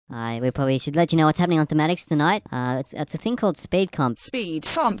We probably should let you know what's happening on Thematics tonight. It's a thing called Speedcomp.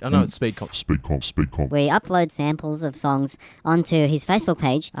 Speedcomp. I know it's Speedcomp. Speedcomp. We upload samples of songs onto his Facebook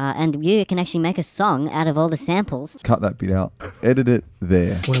page, and you can actually make a song out of all the samples. Cut that bit out. Edit it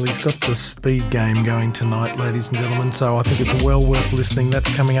there. Well, he's got the speed game going tonight, ladies and gentlemen, so I think it's well worth listening.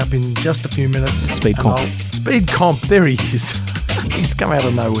 That's coming up in just a few minutes. Speedcomp. Speedcomp, there he is. He's come out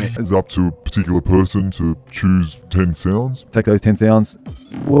of nowhere. It's up to a particular person to choose 10 sounds. Take those 10 sounds,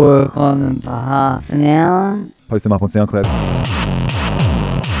 Work on them for half an hour. post them up on SoundCloud.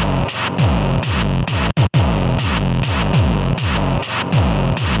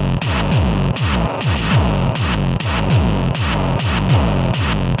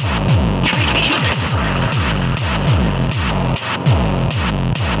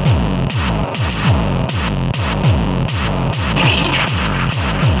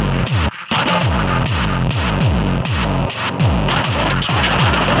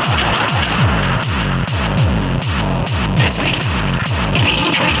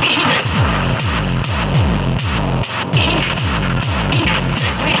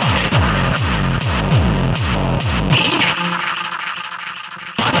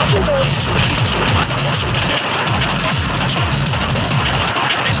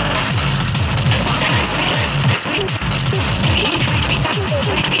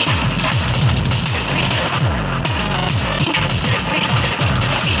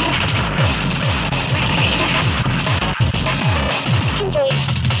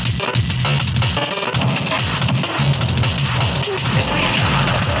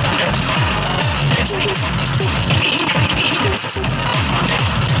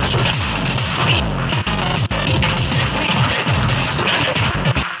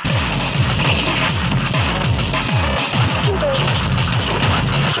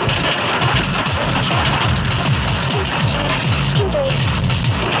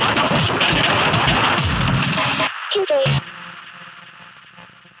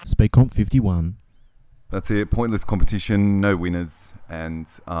 Speedcomp 51. That's it. Pointless competition, no winners. And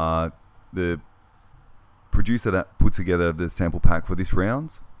the producer that put together the sample pack for this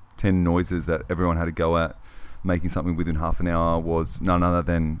round, 10 noises that everyone had to go at, making something within half an hour, was none other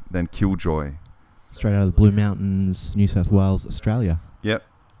than Killjoy. Straight out of the Blue Mountains, New South Wales, Australia. Yep.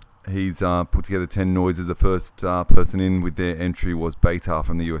 He's put together 10 noises. The first person in with their entry was Beta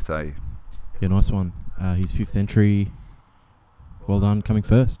from the USA. Yeah, nice one. His fifth entry. Well done, coming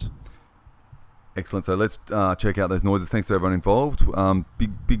first. Excellent. So let's check out those noises. Thanks to everyone involved.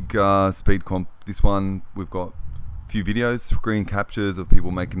 Big speed comp. This one, we've got a few videos, screen captures of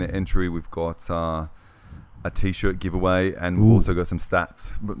people making their entry. We've got a t-shirt giveaway, and we've also got some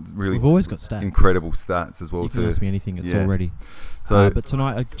stats. Really, we've always got stats. Incredible stats as well. You can ask me anything. It's all ready. So, but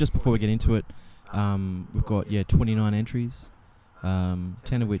tonight, just before we get into it, we've got 29 entries, 10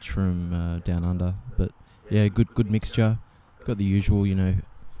 of which from down under. But yeah, good mixture. Got the usual,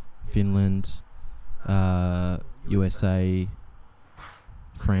 Finland, USA,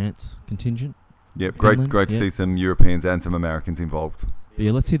 France contingent. Yep, Finland, great to see some Europeans and some Americans involved. But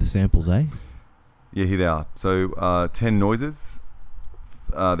yeah, let's hear the samples, eh? Yeah, here they are. So 10 noises.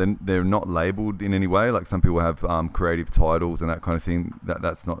 They're not labelled in any way. Like some people have creative titles and that kind of thing.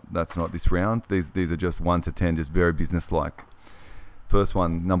 That's not this round. These are just 1 to 10, just very business-like. First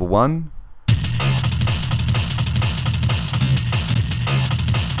one, number 1.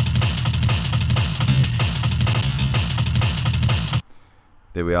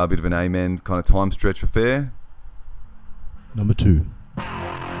 There we are, a bit of an amen kind of time stretch affair. Number 2.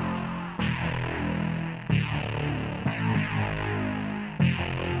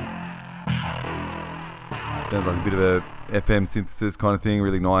 Sounds like a bit of a FM synthesis kind of thing,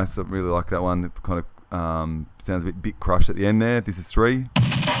 really nice. I really like that one. It kind of sounds a bit crushed at the end there. This is 3.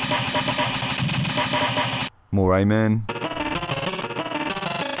 More amen.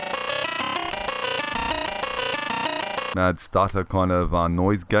 Mad stutter kind of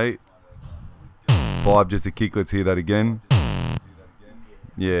noise gate. 5 just a kick. Let's hear that again.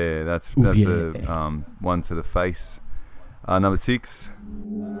 Yeah, that's a one to the face. Number 6.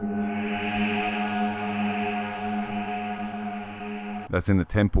 That's in the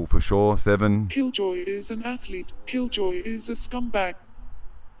temple for sure. 7. Killjoy is an athlete. Killjoy is a scumbag.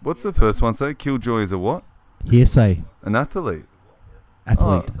 What's the first one say? Killjoy is a what? Hearsay. An athlete.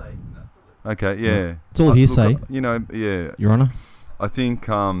 Athlete. Oh. Okay, yeah. It's all hearsay. Look, yeah. Your Honour. I think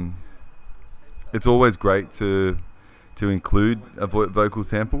it's always great to include a vocal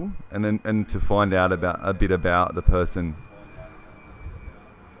sample and to find out a bit about the person.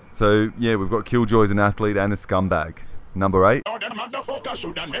 So yeah, we've got Killjoy as an athlete and a scumbag. Number 8.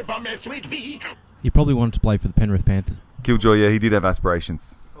 He probably wanted to play for the Penrith Panthers. Killjoy, yeah, he did have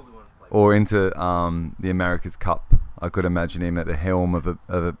aspirations. or into the America's Cup. I could imagine him at the helm of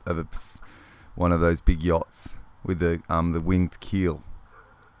one of those big yachts with the winged keel.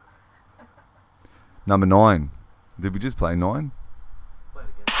 Number 9. Did we just play 9?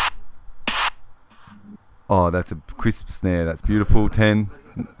 Oh, that's a crisp snare. That's beautiful. 10.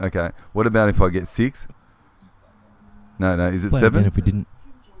 Okay. What about if I get 6? No. Is it Play 7? again if we didn't.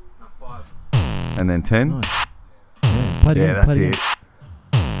 And then 10? Nice. Yeah, play it Yeah, again. that's play it it.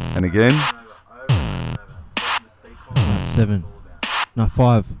 And again? Right, 7. No,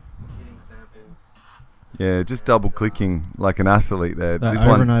 5. Yeah, just double clicking like an athlete there. This over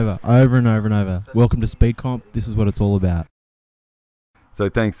one. and over. Over and over and over. Welcome to Speedcomp. This is what it's all about. So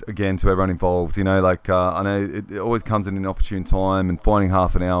thanks again to everyone involved. I know it always comes in an opportune time, and finding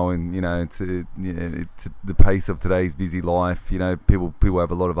half an hour, and to the pace of today's busy life. People have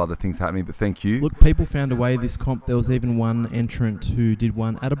a lot of other things happening. But thank you. Look, people found a way this comp. There was even one entrant who did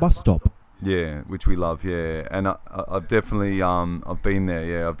one at a bus stop. Yeah, which we love. Yeah, and I've definitely I've been there.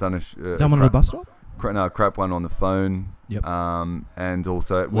 Yeah, I've done Done one at a bus stop? Crap one on the phone. Yep. And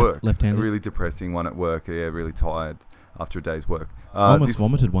also at work. Left-handed. A really depressing one at work. Yeah, really tired after a day's work. I almost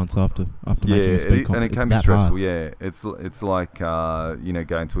vomited once after making a speed comp. And it It's can be that stressful. hard. Yeah, it's like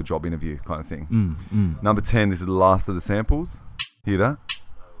going to a job interview kind of thing. Number 10. This is the last of the samples. Hear that?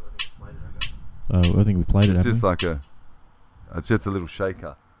 Oh, I think we played it. It's just like it's just a little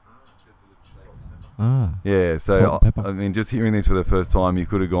shaker. Ah. Yeah. So Salt and pepper. I mean, just hearing this for the first time, you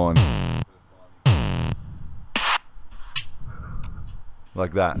could have gone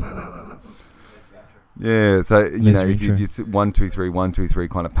like that. Yeah, so if you just 1 2 3 1 2 3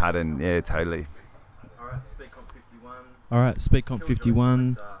 kind of pattern, yeah, totally. All right, Speedcomp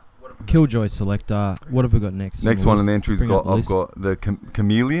 51. Killjoy selector. What have we got next? Next one on the entry's Bring up I've list. got the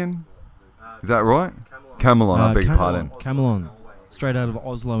Chameleon. Is that right? Camelon. I beg your pardon. Camelon, straight out of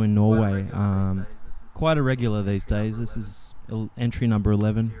Oslo in Norway. Quite a regular these days. This is entry number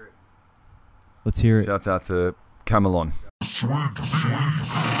 11. Let's hear it. Shouts out to Camelon.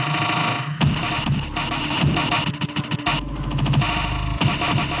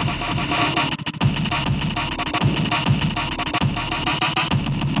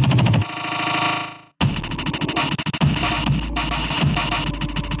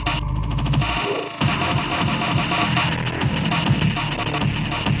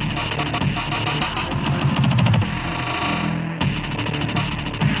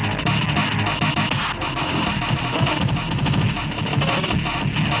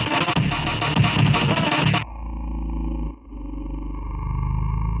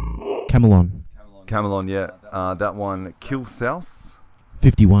 Camelon, yeah. That one, Kill South.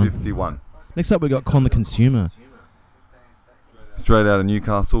 51. 51. Next up, we got Con the Consumer. Straight out of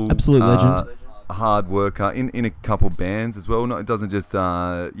Newcastle. Absolute legend. A hard worker in a couple bands as well. It doesn't just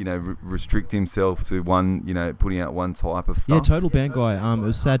restrict himself to one, putting out one type of stuff. Yeah, total band guy. It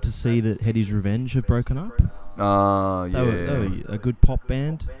was sad to see that Hetty's Revenge have broken up. Yeah. They were a good pop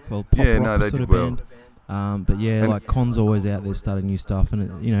band, pop rock they sort did of well. band. But yeah, And Con's always out there starting new stuff,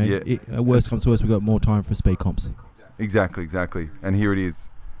 and at worst comes to worst, we've got more time for speed comps. Exactly. And here it is,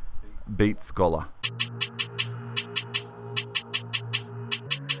 Beat Scholar.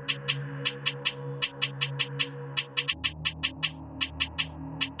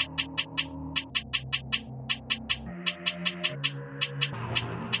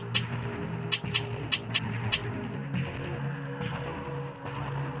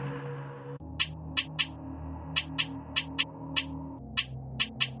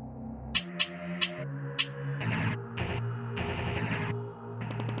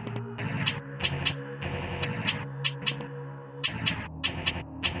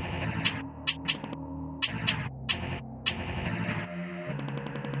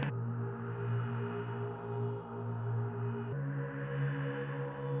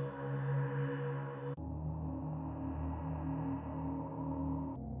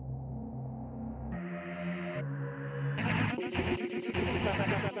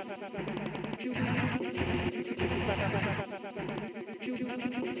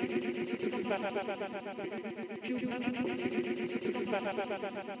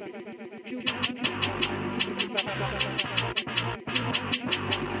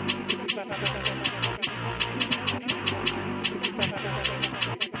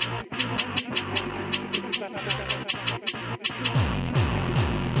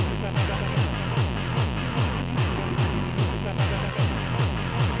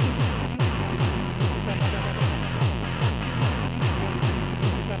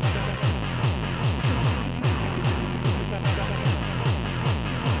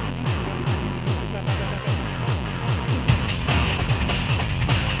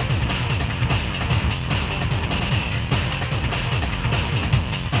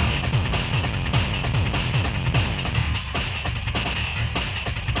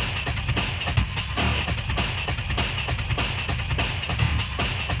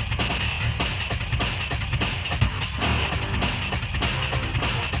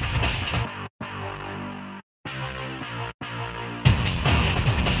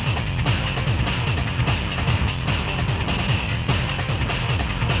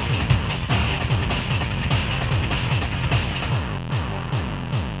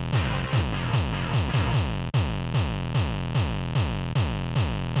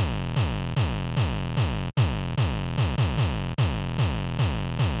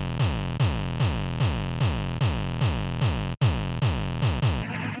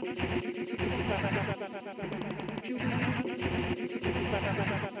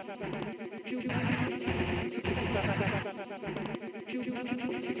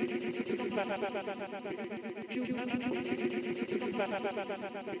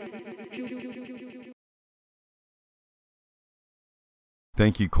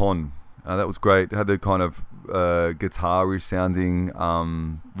 Thank you, Con. That was great. It had the kind of guitar-ish sounding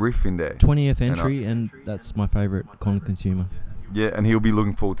riff in there. 20th entry, and that's my favourite Con consumer. Yeah, and he'll be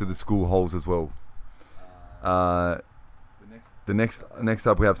looking forward to the school holes as well. The next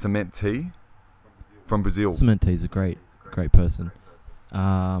up we have Cement T from Brazil. Cement T's a great person. 4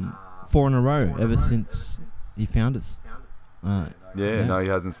 in a row ever since he found us. No, he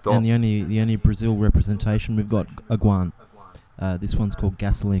hasn't stopped. And the only Brazil representation we've got Aguan. This one's called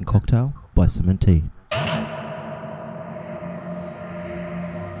Gasoline Cocktail by Cement T.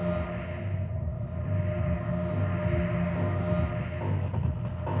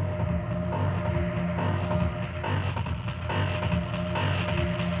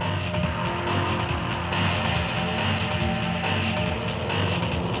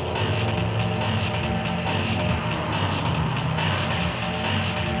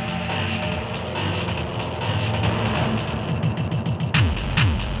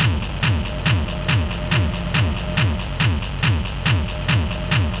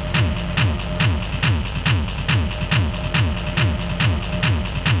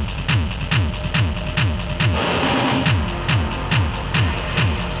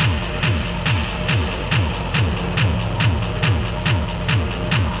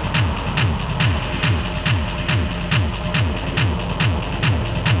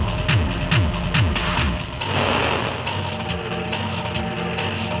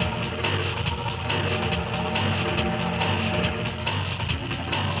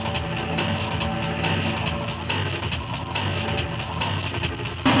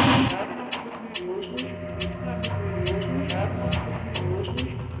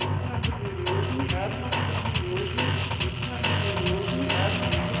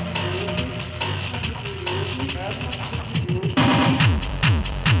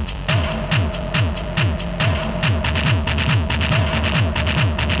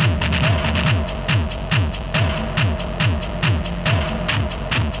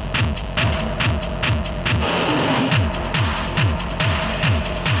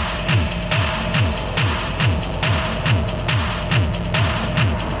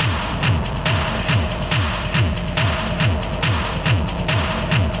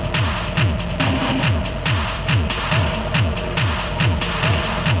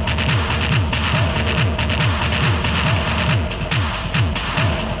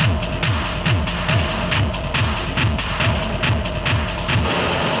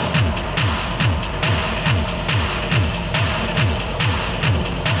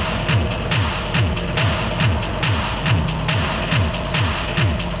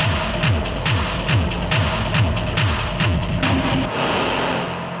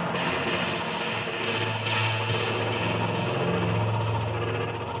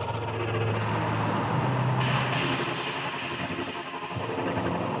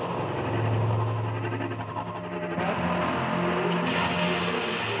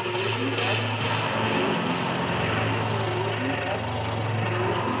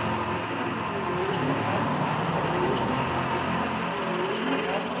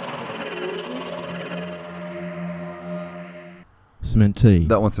 Cement T.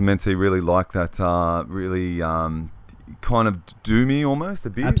 That one's Cement T. Really like that. Really kind of doomy almost a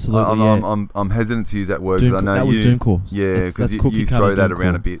bit. Absolutely. I'm hesitant to use that word because I know that was Doomcore. Yeah, because you throw that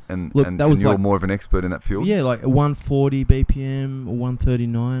around a bit, and you're more of an expert in that field. Yeah, like 140 BPM or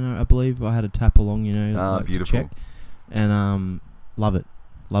 139, I believe. I had a tap along, like beautiful. To check. And love it.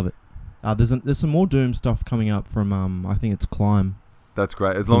 There's some more Doom stuff coming up from I think it's Climb. That's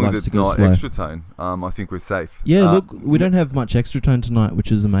great. As long as it's not extra tone, I think we're safe. Yeah, look, we don't have much extra tone tonight,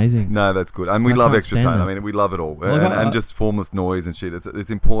 which is amazing. No, that's good. And we love extra tone. I mean, we love it all. And just formless noise and shit. It's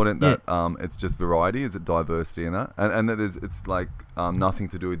important that it's just variety, it's diversity in that. And that it's like nothing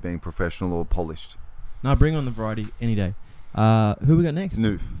to do with being professional or polished. No, bring on the variety any day. Who we got next?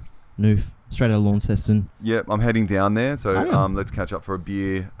 Noof. Straight out of Launceston. Yep, I'm heading down there. So let's catch up for a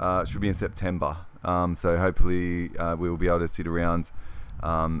beer. It should be in September. So hopefully we'll be able to sit around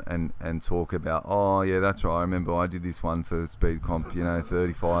and talk about, oh yeah, that's right, I remember I did this one for Speedcomp,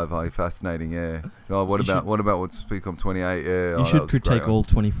 35. Fascinating, yeah. Oh, what about Speedcomp 28? Yeah, you should critique all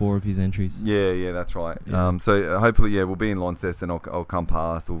 24 of his entries. Yeah, that's right. Yeah. So hopefully, we'll be in Launceston. I'll come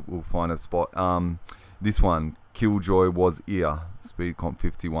past. We'll find a spot. This one, Killjoy was ear. Speedcomp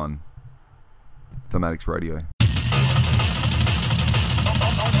 51. Thematics Radio.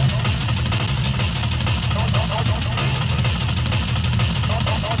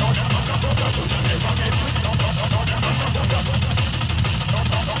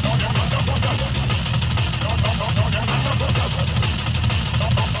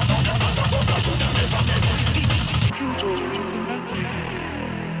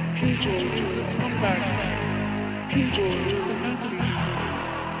 scumbag. Killjoy is an athlete.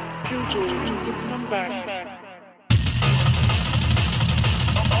 Killjoy is a scumbag.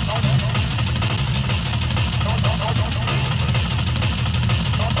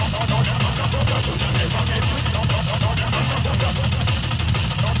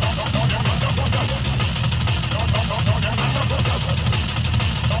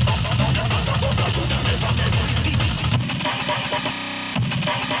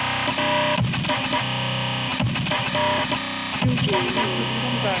 Killjoy is a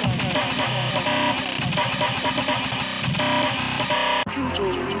scumbag. Killjoy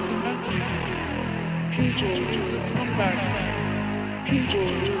is an athlete. Killjoy is a scumbag.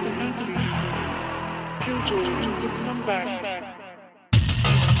 Killjoy is an athlete. Killjoy is a scumbag.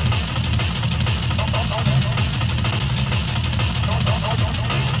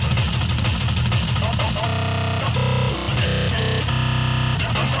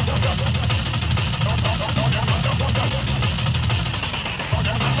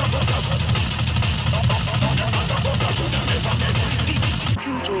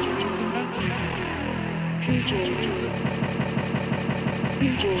 Killjoy is an athlete. Killjoy is a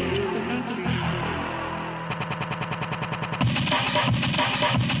Killjoy is an athlete.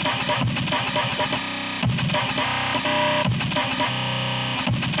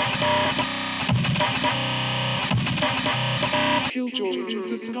 Killjoy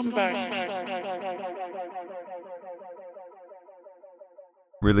is a scumbag.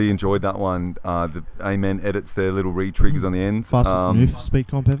 Really enjoyed that one. The Amen edits their little re-triggers on the ends. Fastest noof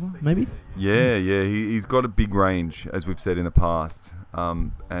Speedcomp ever, maybe? Yeah. He's got a big range, as we've said in the past.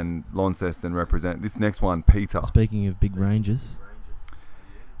 And Launceston represent. This next one, Peter. Speaking of big ranges.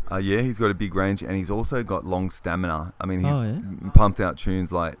 He's got a big range, and he's also got long stamina. I mean, he's Oh, pumped out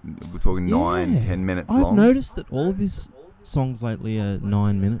tunes like, we're talking 9-10 minutes long. I've noticed that all of his songs lately are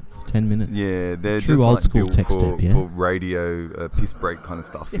 9 minutes, 10 minutes. Yeah, they're True just old like school built tech for, step, yeah. for radio piss break kind of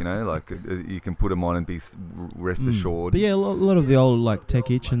stuff, you know? Like, you can put them on and be rest assured. But yeah, a lot of the old like Tech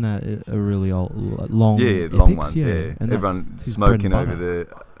Itch and that are really old, long. Yeah, the long epics, ones, yeah. And Everyone that's his bread and smoking over butter.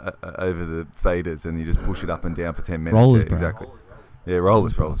 the faders, and you just push it up and down for 10 minutes. Rollers, yeah, bro. exactly. Yeah,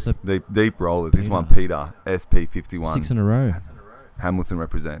 rollers. So Deep rollers. This Peter. one, Peter, SP51. 6 in a row. Hamilton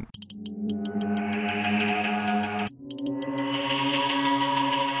represent.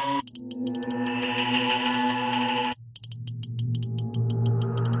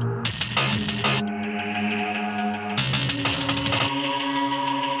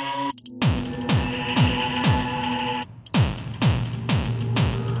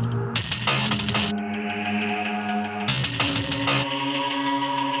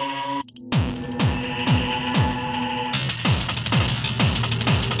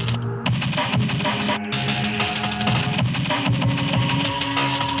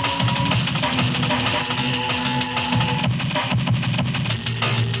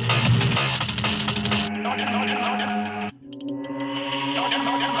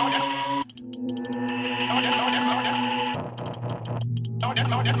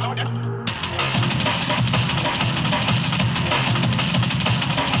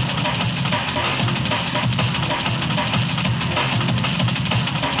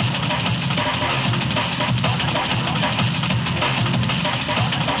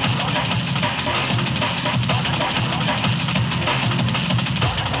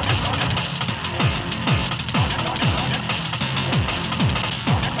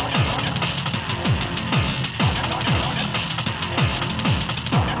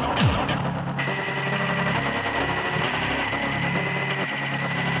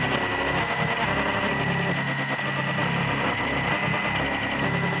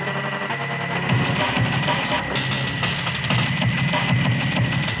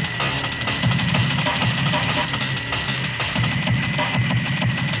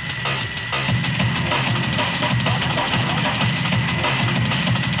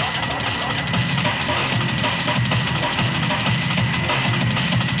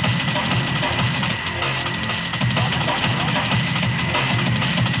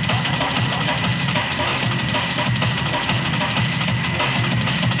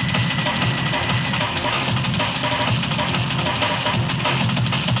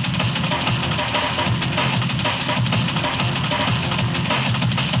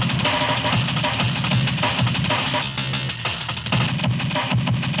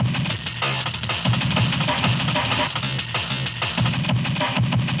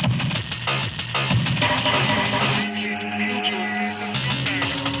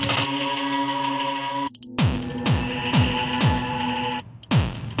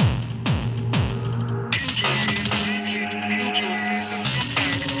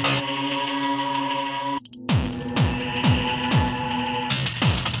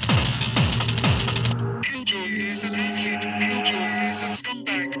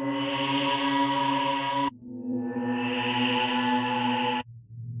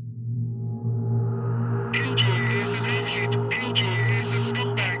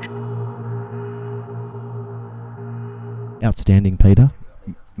 Outstanding, Peter.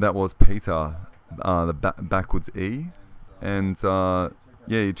 That was Peter, the backwards E. And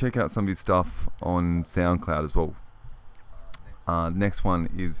you check out some of his stuff on SoundCloud as well. Next one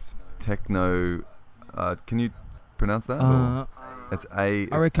is Techno. Can you pronounce that? It's A.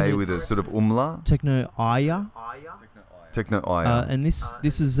 I reckon A with a it's sort of umla. Techno Aya. Techno Aya. And this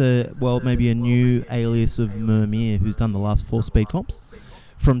is maybe a new alias of Mermir, who's done the last 4 speed comps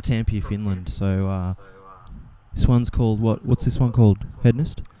from Tampere, Finland. So this one's called what's this one called?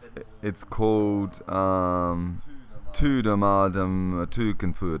 Hedonist? It's called Tudamadam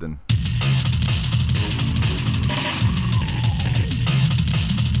Tukenfurden.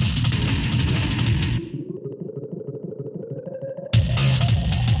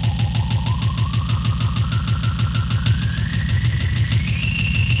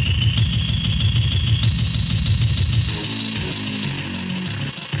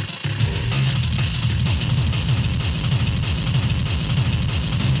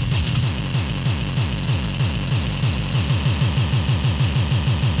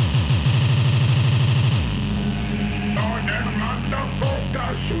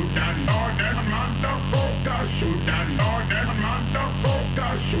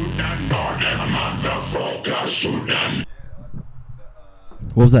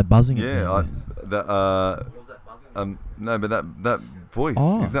 What was that buzzing? Yeah, no, but that voice,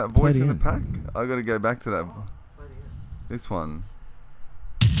 Oh, is that voice play it in the again. pack? I got to go back to that. This one.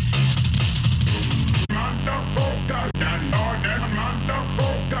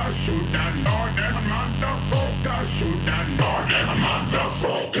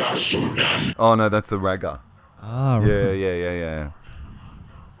 Oh no, that's the ragga. Ah, right. Yeah.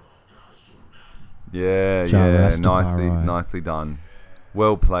 Yeah, Rastafari. nicely done.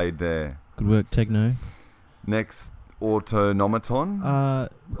 Well played there. Good work, Techno. Next, Autonomaton.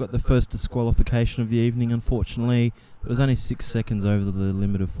 We've got the first disqualification of the evening. Unfortunately, it was only 6 seconds over the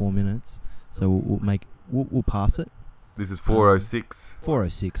limit of 4 minutes, so we'll pass it. This is 406.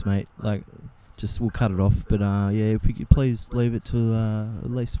 4:06, mate. We'll cut it off. But if we could please leave it to at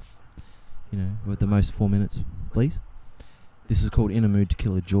least, with the most 4 minutes, please. This is called In a Mood to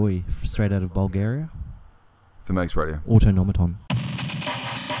Killjoy, straight out of Bulgaria. Thematics Radio. Autonomaton.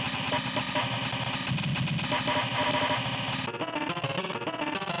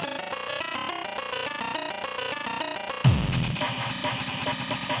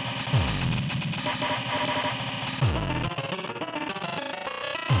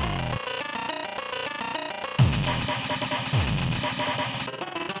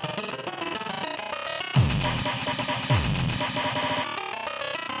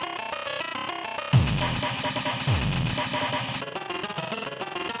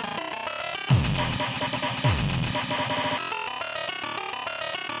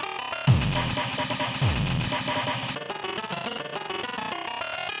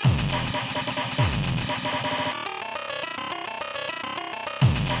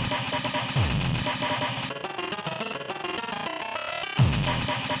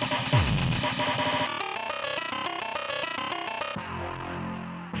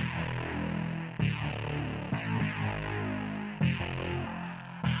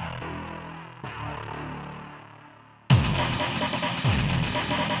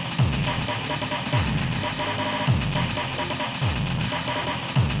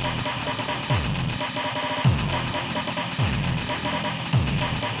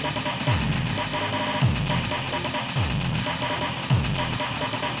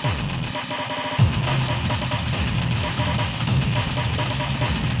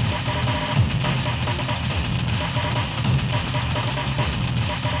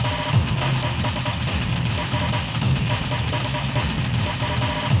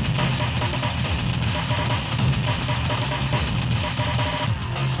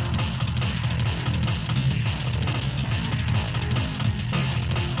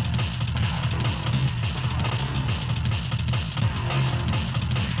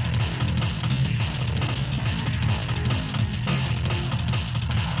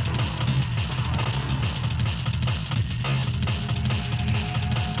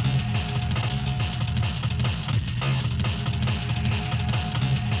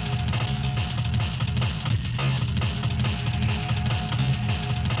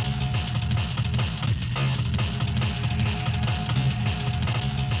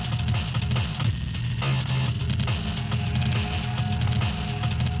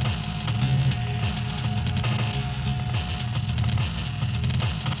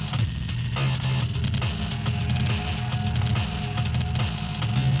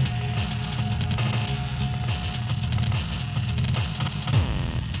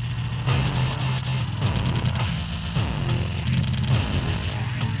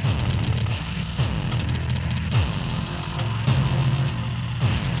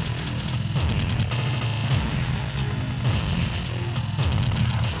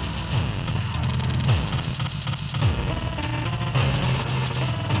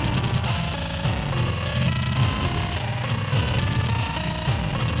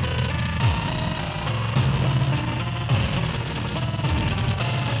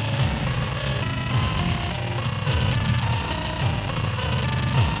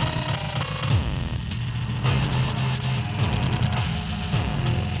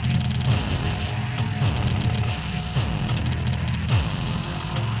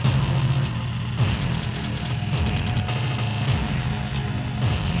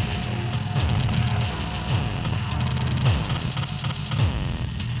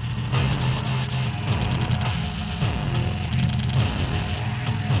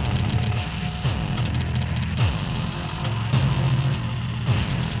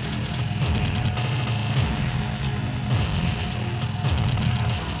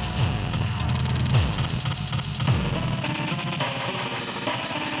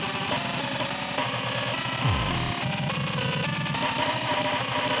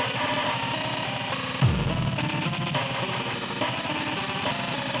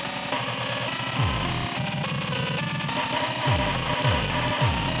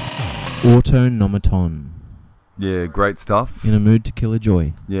 Autonomaton. Yeah, great stuff. In a mood to kill a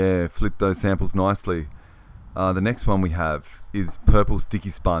joy. Yeah, flip those samples nicely. The next one we have is Purple Sticky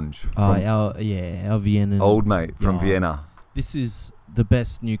Sponge from Our Vienna. Old Mate from Yeah. Vienna. This is the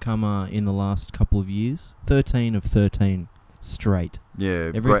best newcomer in the last couple of years. 13 of 13 straight.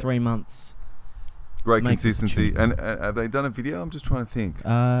 Yeah, Every great, 3 months. great makes us a consistency. tune. And have they done a video? I'm just trying to think.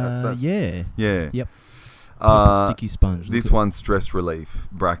 That's- Yeah. Yeah. Yep. Purple sticky sponge. This Look at- one's Stress Relief,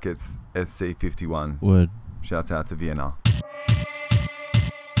 brackets SC51. Word. Shouts out to Vienna.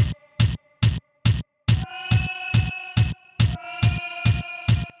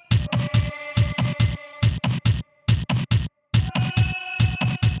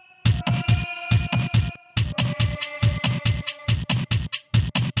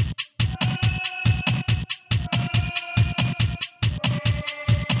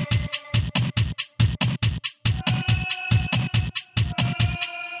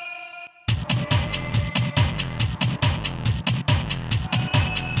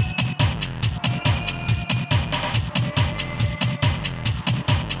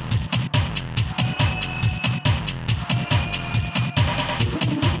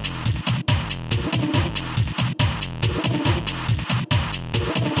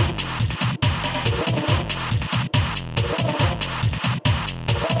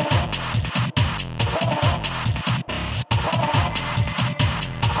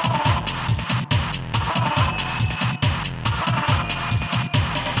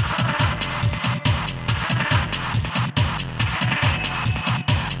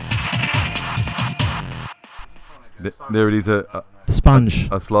 There it is, The sponge.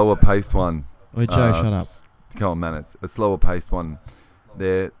 a slower paced one. Wait, Joe, shut up. Come on, man, it's a slower paced one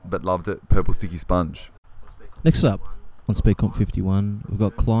there, but loved it. Purple Sticky Sponge. Next up on Speedcomp 51, we've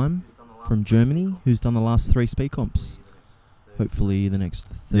got Climb from Germany, who's done the last 3 Speedcomps. Hopefully the next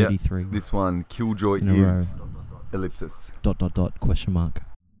 33. This one, Killjoy In a row. is ellipsis. ... Question mark.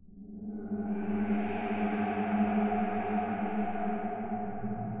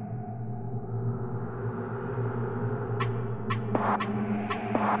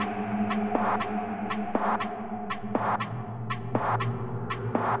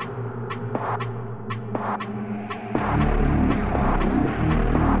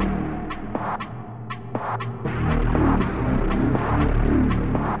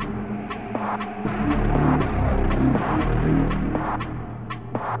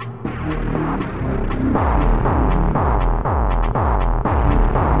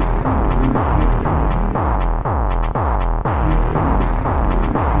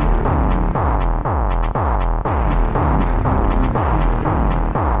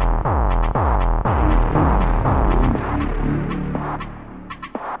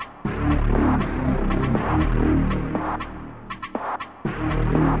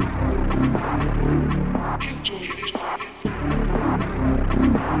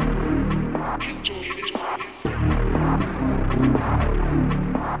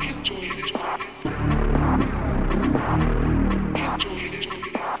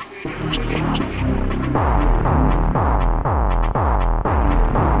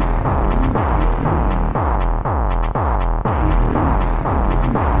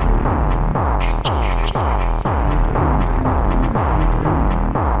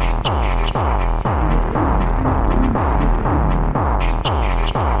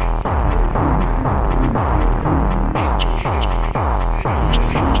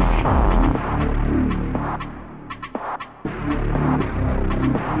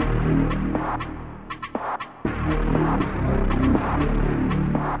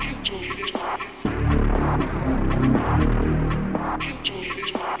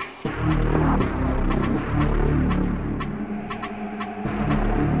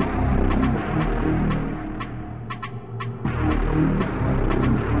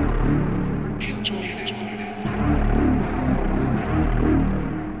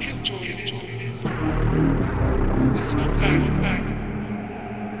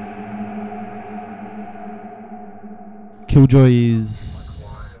 Killjoy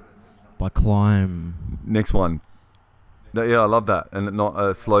is by Climb. Next one. Yeah, I love that. And not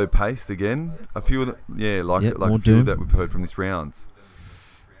a slow paced again. A few of them, yeah, like Yep, a more few Doom. that we've heard from this round.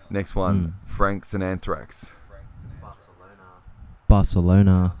 Next one, Franks and Anthrax.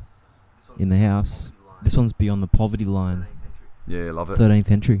 Barcelona in the house. This one's Beyond the Poverty Line. Yeah, love it.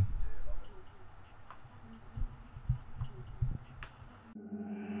 13th entry.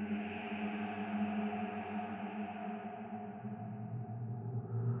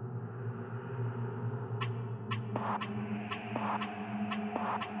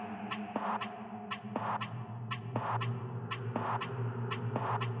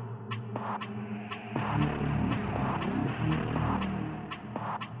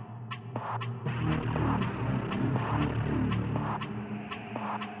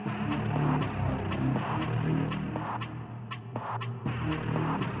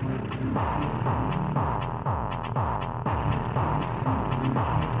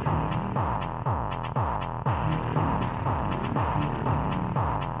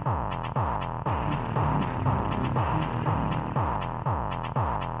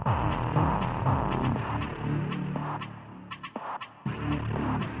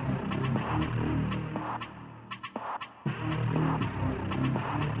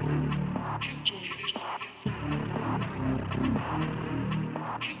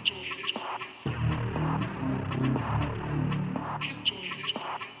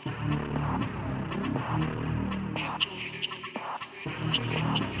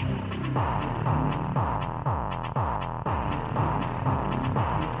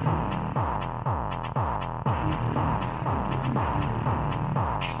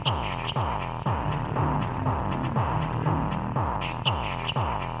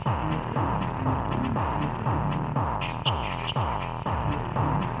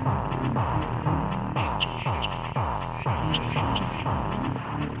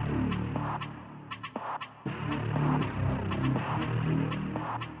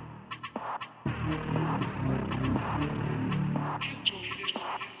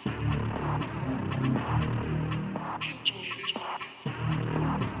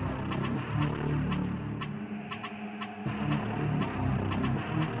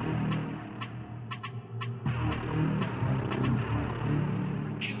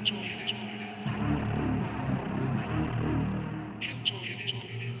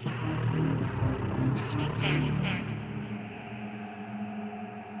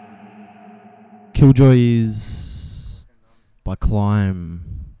 Killjoy is by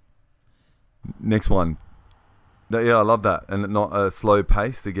Climb. Next one. Yeah, I love that, and not slow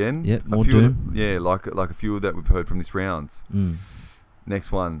paced again. Yep, A more few of doom. yeah, like a few that we've heard from this round. Mm.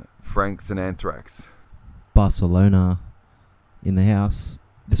 Next one, Franks and Anthrax. Barcelona in the house.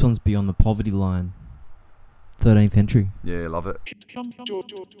 This one's Beyond the Poverty Line. 13th entry. Yeah, love it.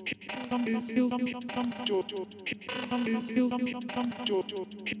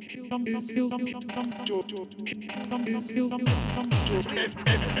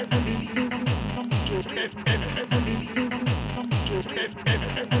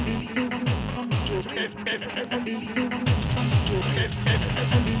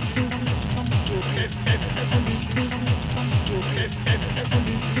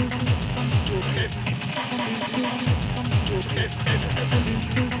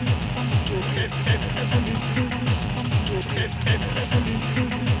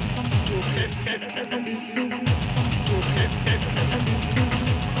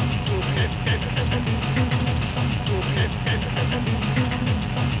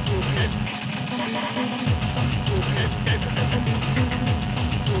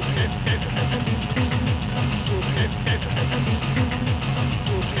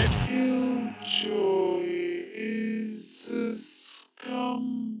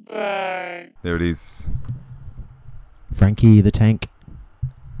 There it is. Frankie the Tank.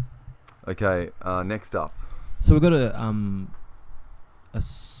 Okay, next up. So we've got a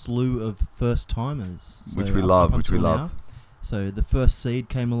slew of first timers, Which we love, which we until love. now. So the first seed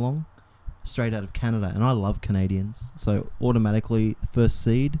came along, straight out of Canada, and I love Canadians. So automatically, the first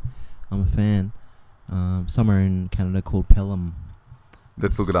seed, I'm a fan. Somewhere in Canada called Pelham.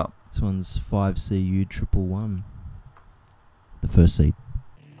 Let's look it up. This one's 5CU111. The first seed.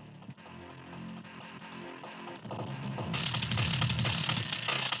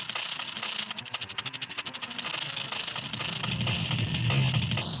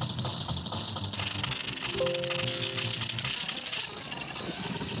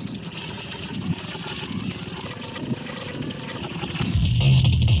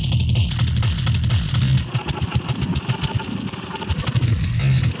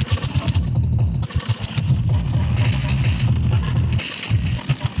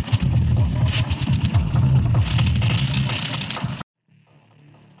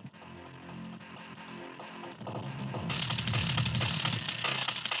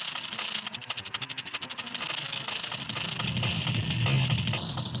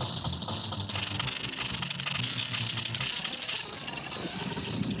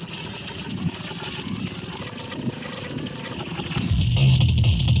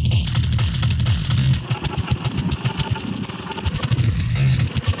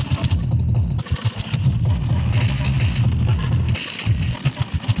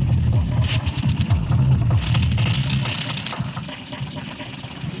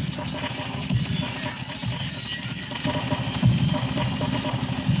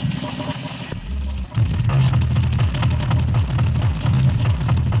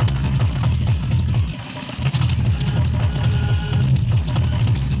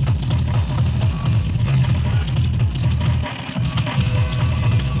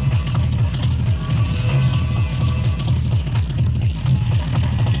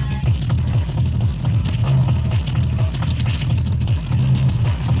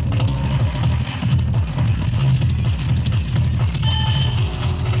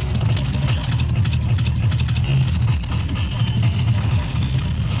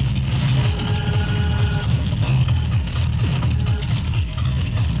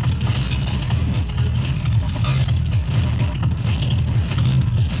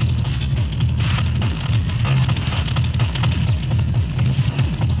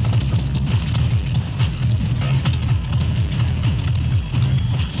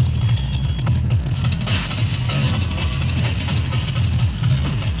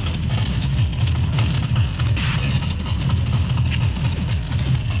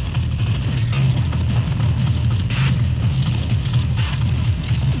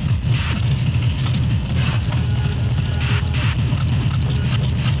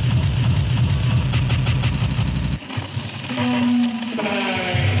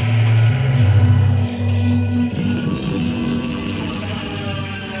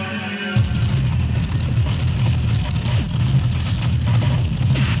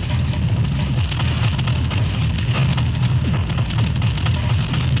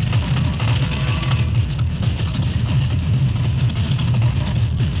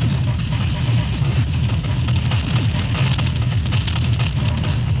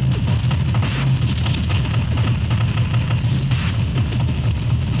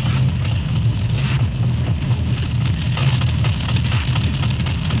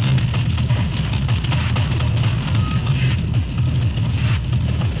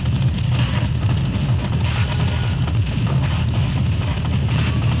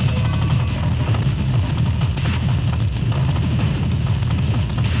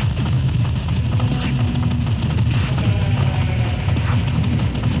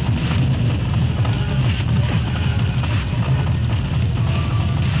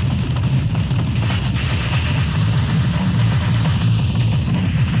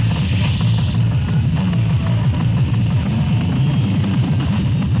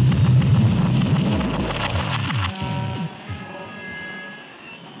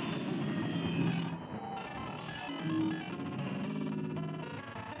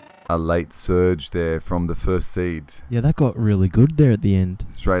 a late surge there from the first seed, Yeah, that got really good there at the end.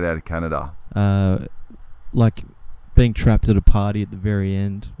 straight out of Canada. Like being trapped at a party at the very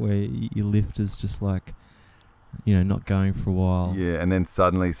end where your lift is just like, not going for a while. Yeah, and then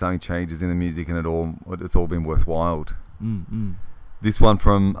suddenly something changes in the music and it's all been worthwhile. This one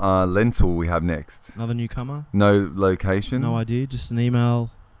from Lentil we have next. Another newcomer? No location. No idea, just an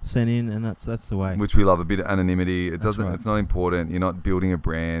email sent in, and that's the way. Which we love, a bit of anonymity. It That's doesn't. right. It's not important. You're not building a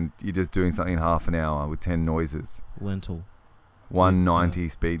brand. You're just doing something in half an hour with 10 noises. Lentil. 190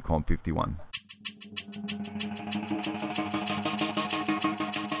 Speedcomp 51.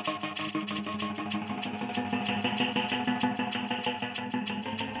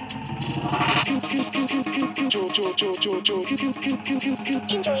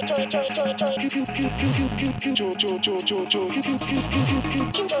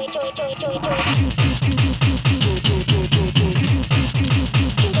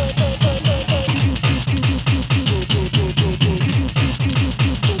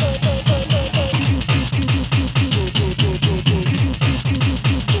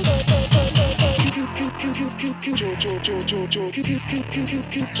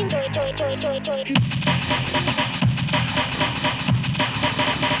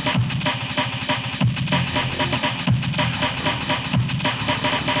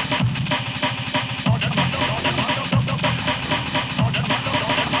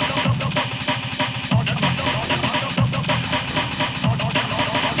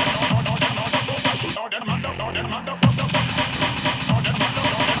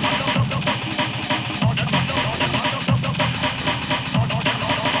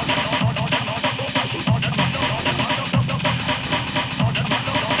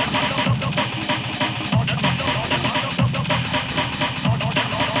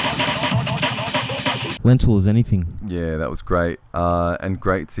 Lentil is anything. Yeah, that was great. And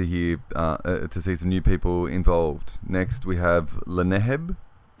great to hear, to see some new people involved. Next, we have Leneheb.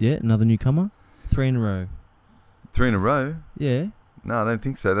 Yeah, another newcomer. 3 in a row. 3 in a row? Yeah. No, I don't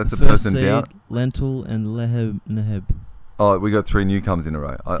think so. That's a First person seed, down. Lentil and Neheb. Oh, we got 3 newcomers in a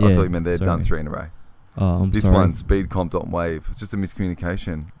row. I Yeah, thought you meant they'd done sorry. 3 in a row. Oh, I'm This sorry. one's Speedcomp.wave. It's just a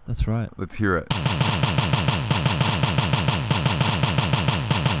miscommunication. That's right. Let's hear it.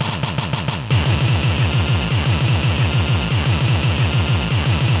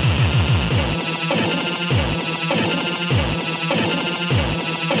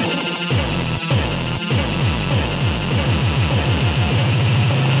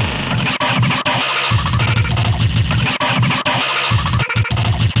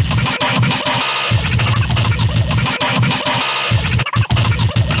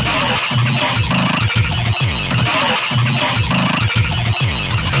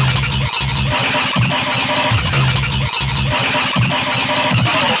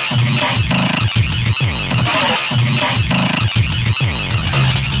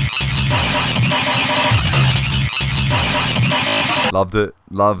 Loved it.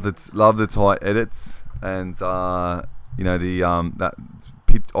 Love the tight edits and the that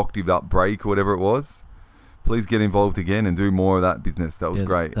pitch octave up break or whatever it was. Please get involved again and do more of that business. That was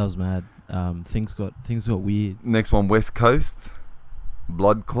great. That was mad. Things got weird. Next one, West Coast,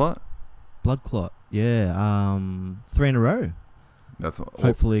 Blood Clot. Blood clot. Yeah. 3 in a row. That's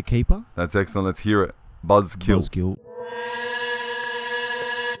Hopefully a keeper. That's excellent. Let's hear it. Buzzkill. Buzzkill.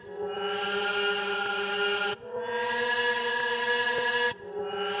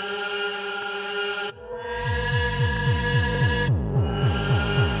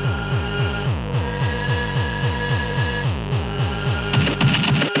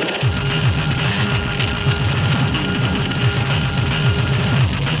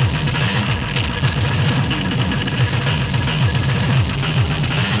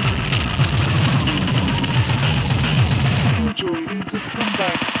 Killjoy is a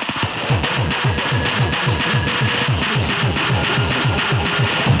scumbag.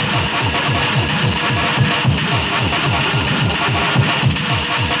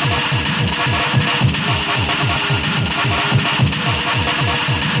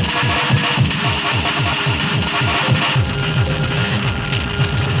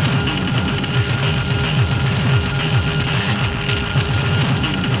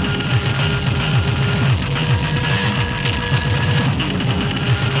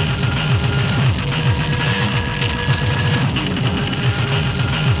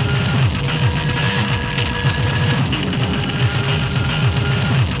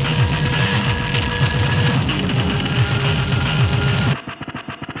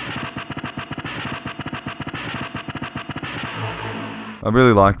 I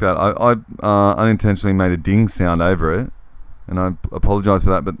really like that. I unintentionally made a ding sound over it, and I apologise for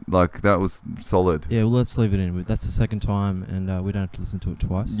that, but like that was solid. Yeah, well, let's leave it in. That's the second time, and we don't have to listen to it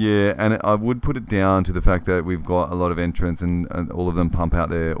twice. Yeah, and I would put it down to the fact that we've got a lot of entrants, and all of them pump out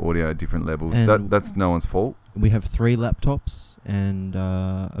their audio at different levels. And That's no one's fault. We have 3 laptops and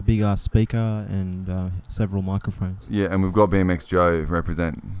a big ass speaker and several microphones. Yeah, and we've got BMX Joe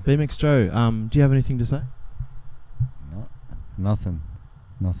represent. BMX Joe, do you have anything to say? Nothing.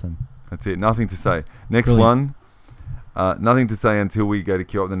 That's it. Nothing to say. Next Brilliant. one. Nothing to say until we go to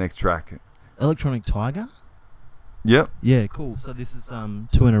queue up the next track. Electronic Tiger? Yep. Yeah, cool. So this is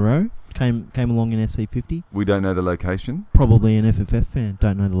 2 in a row. Came along in SC50. We don't know the location. Probably an FFF fan.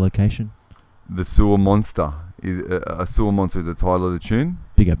 Don't know the location. The Sewer Monster. A Sewer Monster is the title of the tune.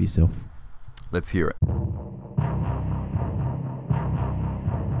 Big up yourself. Let's hear it.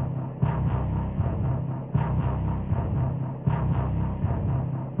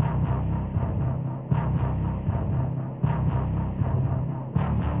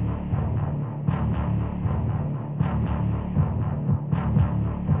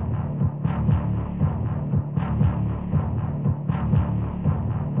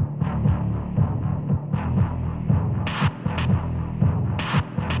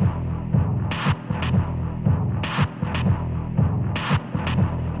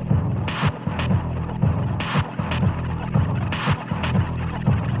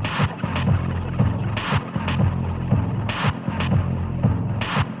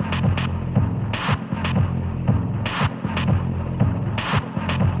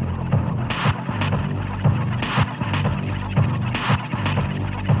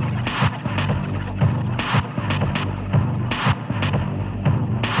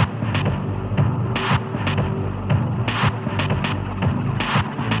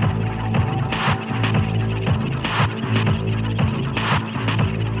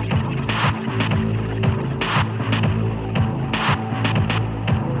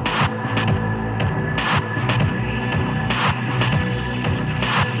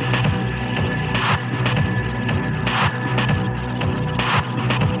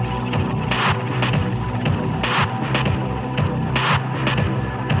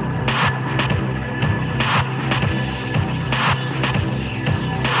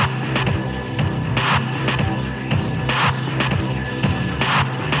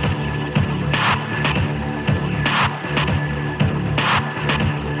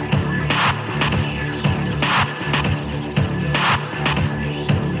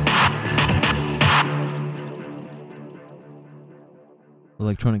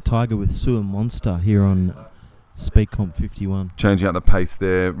 Electronic Tiger with Sewer Monster here on Speedcomp 51. Changing out the pace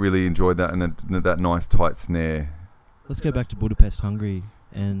there. Really enjoyed that, and that nice tight snare. Let's go back to Budapest, Hungary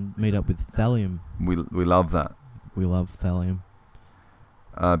and meet up with Thallium. We love that. We love Thallium.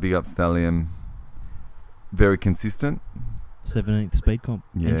 Big ups Thallium. Very consistent. 17th Speedcomp.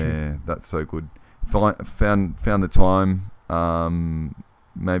 Yeah, entry. that's so good. Found the time.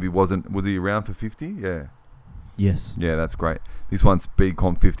 Maybe was he around for 50? Yeah. Yes. Yeah, that's great. This one's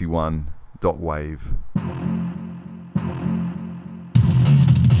Speedcomp 51.wave.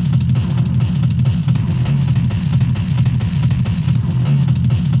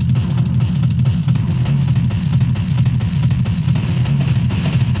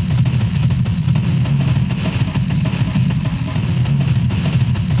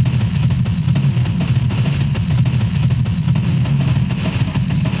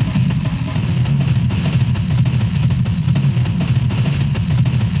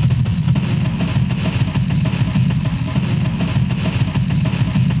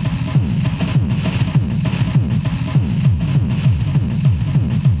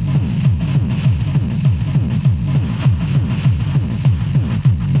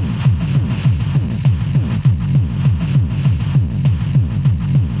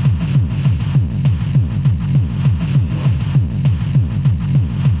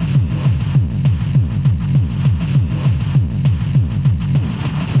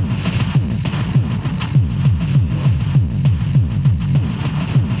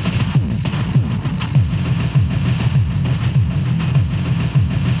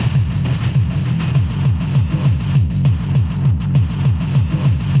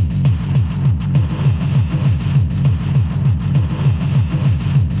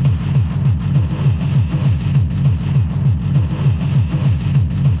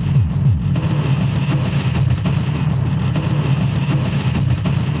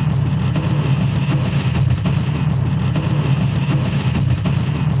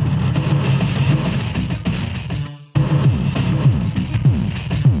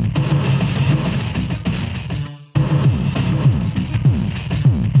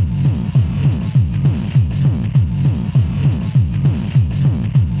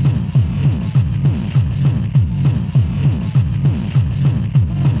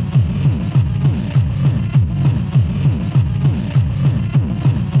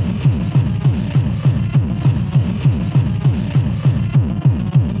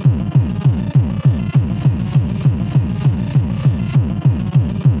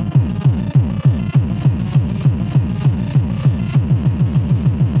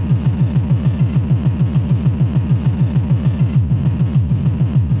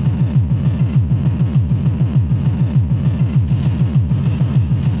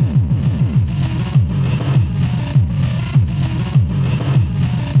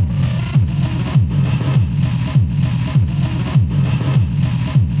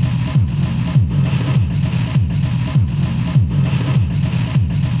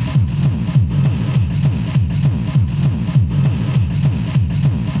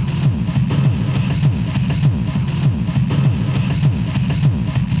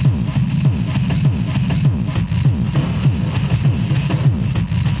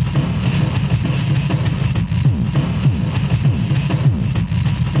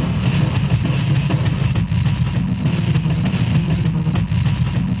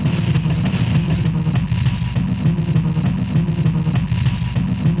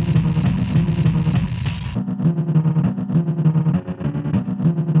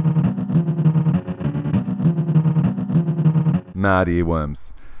 Mad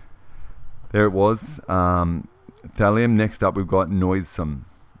earworms. There it was. Thallium. Next up, we've got Noisome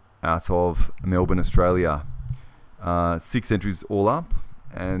out of Melbourne, Australia. 6 entries all up,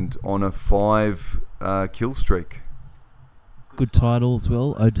 and on a 5 kill streak. Good title as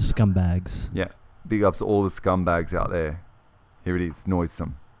well. Ode to Scumbags. Yeah, big ups to all the scumbags out there. Here it is,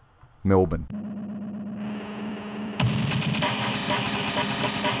 Noisome, Melbourne.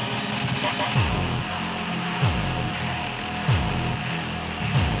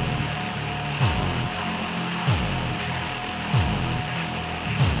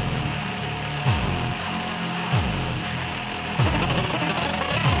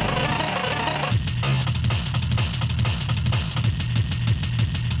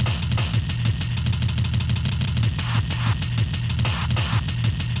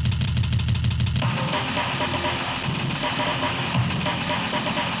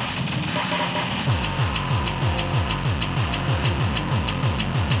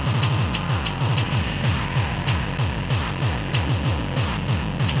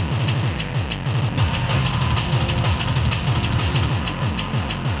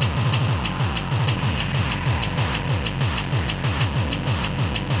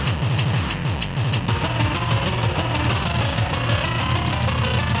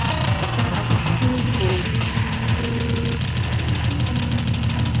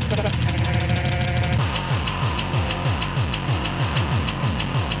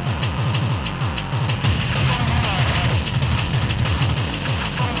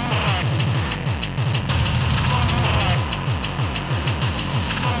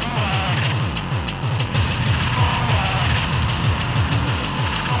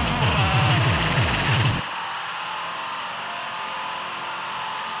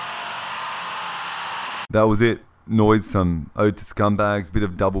 That was it. Noisome. Ode to Scumbags. Bit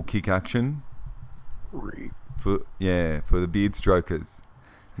of double kick action. For the beard strokers.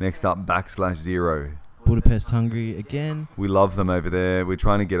 Next up, /0. Budapest, Hungary again. We love them over there. We're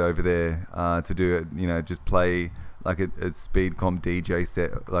trying to get over there to do it. Just play like a Speedcomp DJ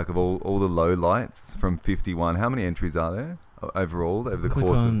set, like of all the low lights from 51. How many entries are there overall over the Click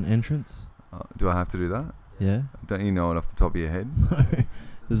course? on entrance. Do I have to do that? Yeah. Don't you know it off the top of your head?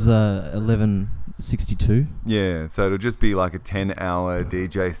 This is 1162. Yeah, so it'll just be like a 10-hour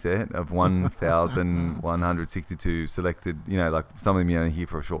DJ set of 1,162 selected, like some of them you're only here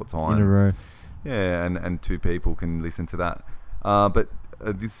for a short time. In a row. Yeah, and 2 people can listen to that. But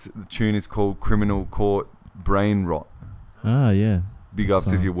this tune is called Criminal Court Brain Rot. Ah, yeah. Big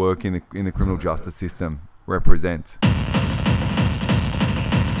ups if you work in the criminal justice system. Represent.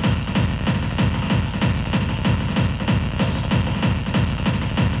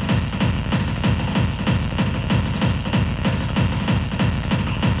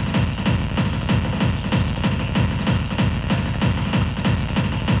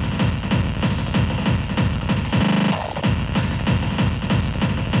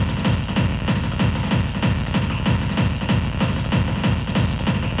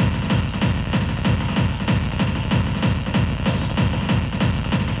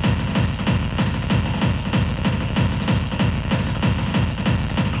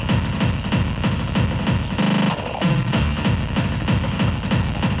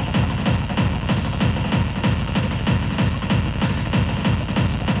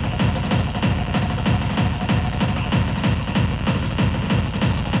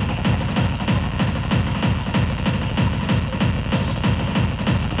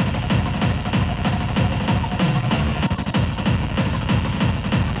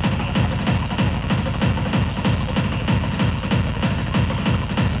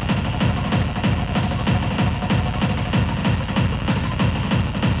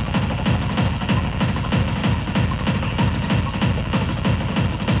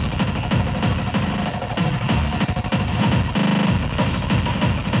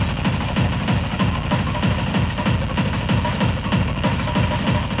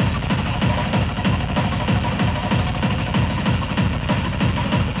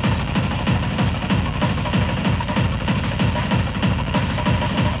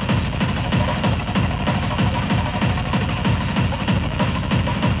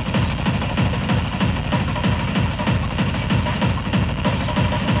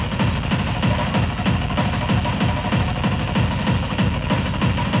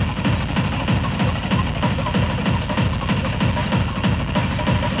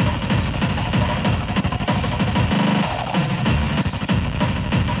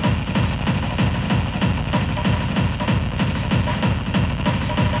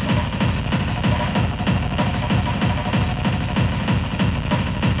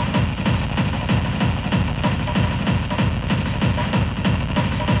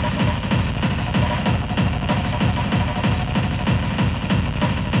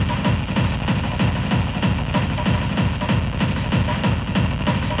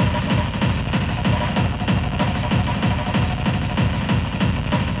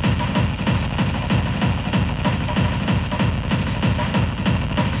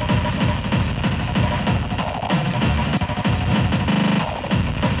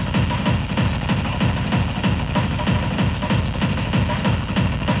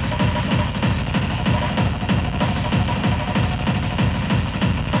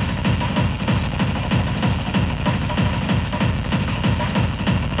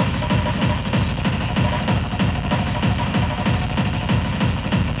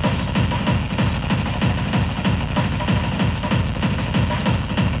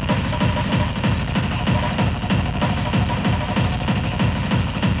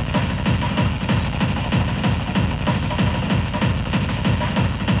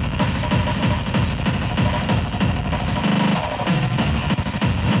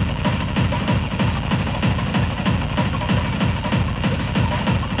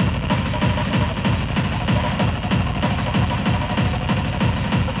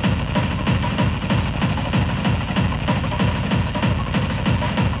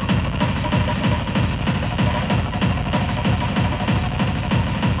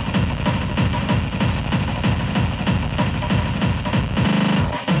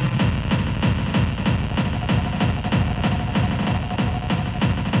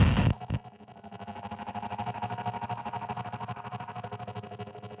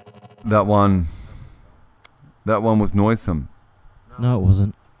 That one was Noisome. No, it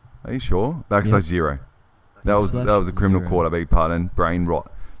wasn't. Are you sure? Backslash zero. That was a criminal zero. court. I beg your pardon. Brain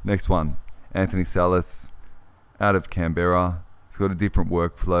rot. Next one, Anthony Salas, out of Canberra. He's got a different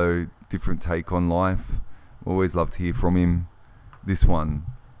workflow, different take on life. Always love to hear from him. This one,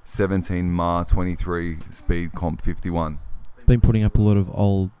 17 Mar 23, Speedcomp 51. Been putting up a lot of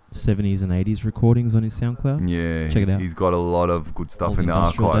old 70s and 80s recordings on his SoundCloud. Yeah, Check it out. He's got a lot of good stuff Old in the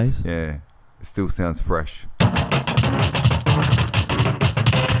industrial archive. days. Yeah, it still sounds fresh.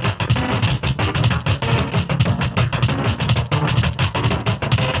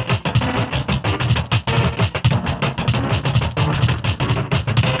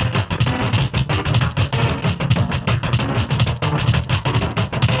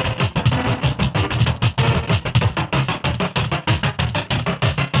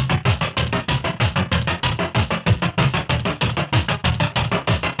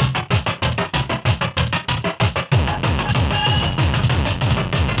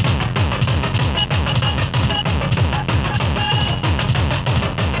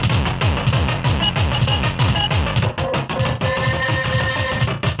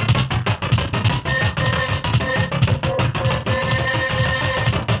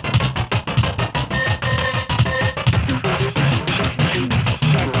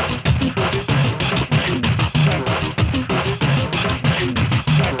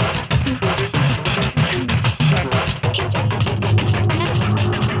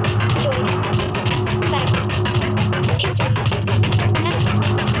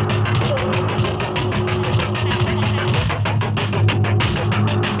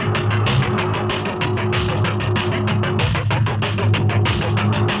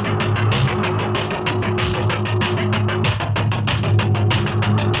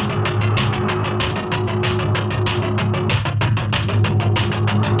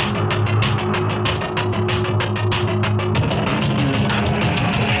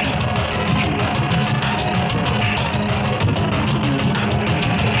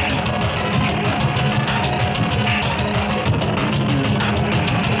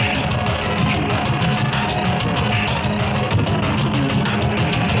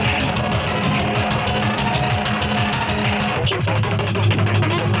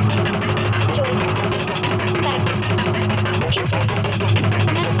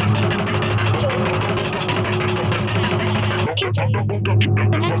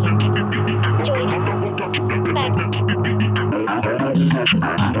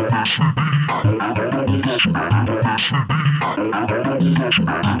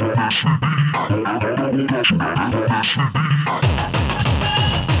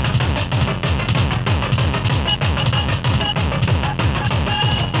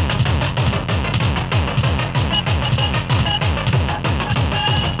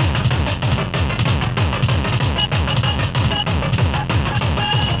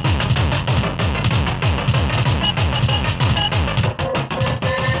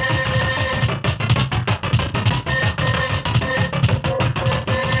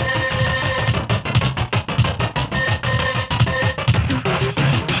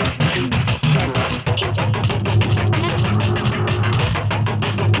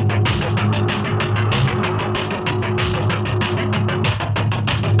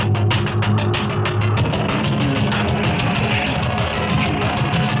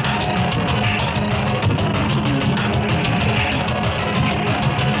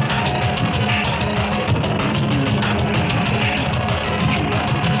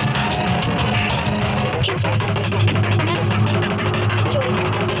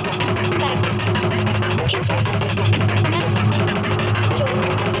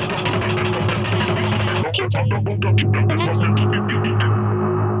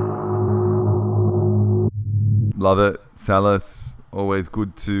 Love it. Salas, always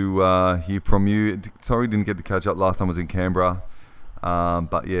good to hear from you. Sorry didn't get to catch up last time I was in Canberra.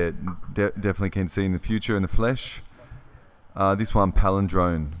 But yeah, definitely can see in the future in the flesh. This one,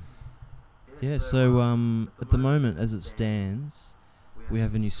 Palindrome. Yeah, so at the moment, as it stands, we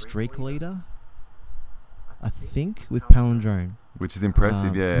have a new streak leader, I think, with Palindrome. Which is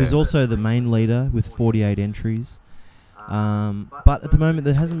impressive, yeah. Who's also the main leader with 48 entries. But at the moment,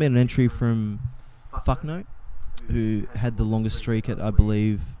 there hasn't been an entry from Fucknote, who had the longest streak at, I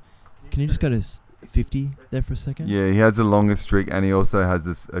believe... Can you just go to 50 there for a second? Yeah, he has the longest streak, and he also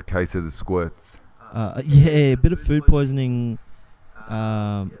has a case of the squirts. Yeah, a bit of food poisoning.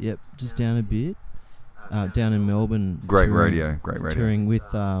 Yep, just down a bit. Down in Melbourne. Great radio. Touring with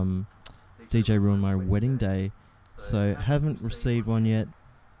DJ Ruin My Wedding Day. So haven't received one yet.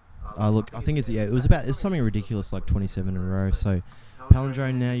 Look, I think it's something ridiculous like 27 in a row. So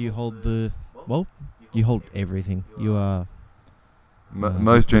Palindrome now you hold you hold everything. You are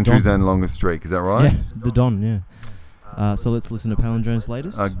most the entries Don. and longest streak. Is that right? Yeah, the Don. Yeah. So let's listen to Palindrome's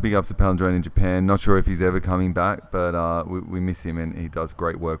latest. Big ups to Palindrome in Japan. Not sure if he's ever coming back, but we miss him and he does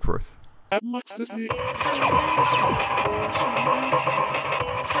great work for us.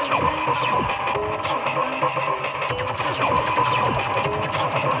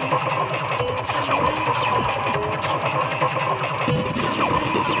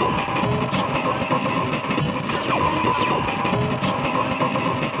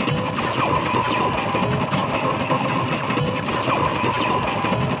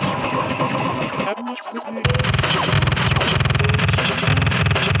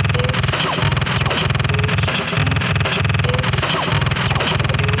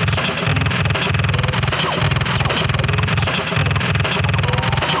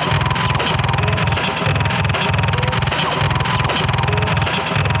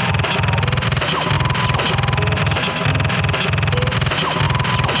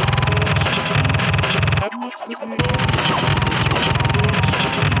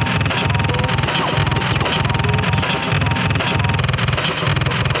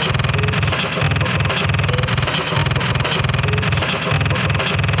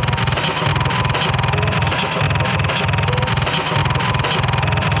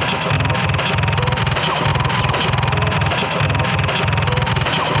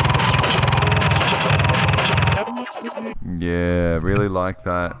 Yeah, really like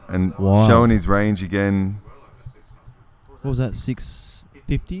that. And Wild. showing his range again. What was that?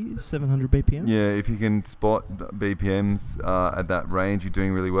 650, 700 BPM? Yeah, if you can spot BPMs at that range, you're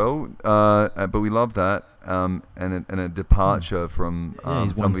doing really well. But we love that. And a departure from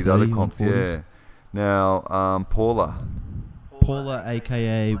he's some of his other 130, comps. 140s. Yeah. Now, Paula,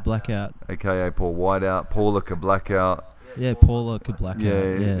 aka Blackout. a.k.a. Paul Whiteout, Paulika Blackout. Yeah, Paula could Blackout.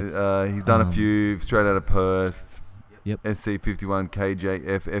 Yeah, he's done a few straight out of Perth. Yep. SC51,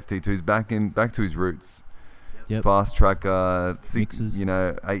 KJF, FT2's back to his roots. Yep. Fast tracker, Mixes.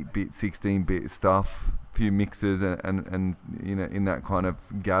 8-bit, 16-bit stuff, few mixes, and in that kind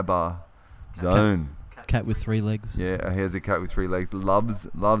of GABA zone. Cat with 3 legs. Yeah, he has a cat with 3 legs. Loves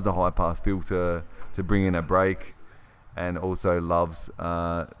a high pass filter to bring in a break, and also loves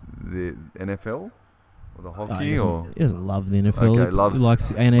the NFL or the hockey. He doesn't love the NFL. Okay, he likes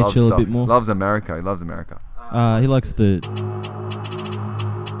the NHL a bit more. Loves America. He loves America. He likes the.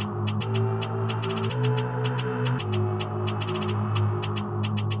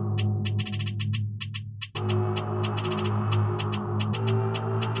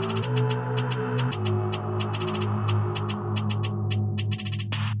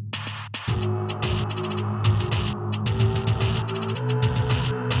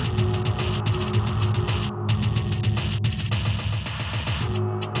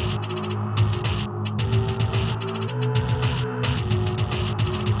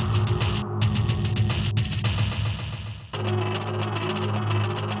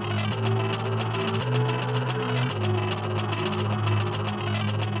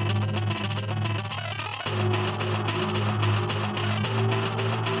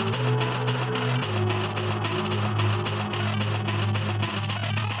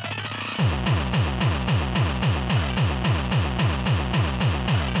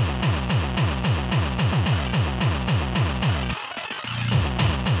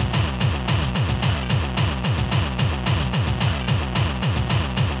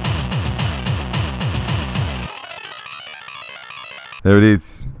 There it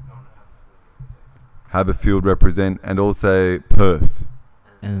is. Haberfield represent, and also Perth.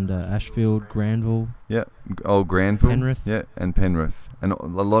 And Ashfield, Granville. Yeah, old Granville. Penrith. Yeah, and Penrith. And a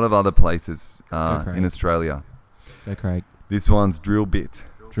lot of other places in Australia. Go Craig. This one's Drill Bit.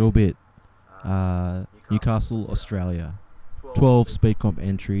 Drill Bit. Newcastle, Australia. 12 Speedcomp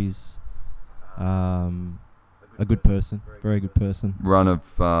entries. A good person. Very good person. Run of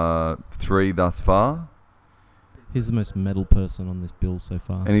 3 thus far. He's the most metal person on this bill so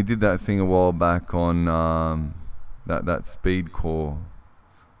far. And he did that thing a while back on that Speedcore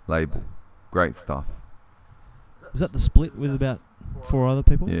label. Great stuff. Was that the split with about 4 other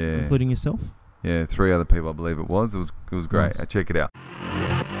people? Yeah. Including yourself? Yeah, 3 other people, I believe it was. It was great. Nice. Check it out.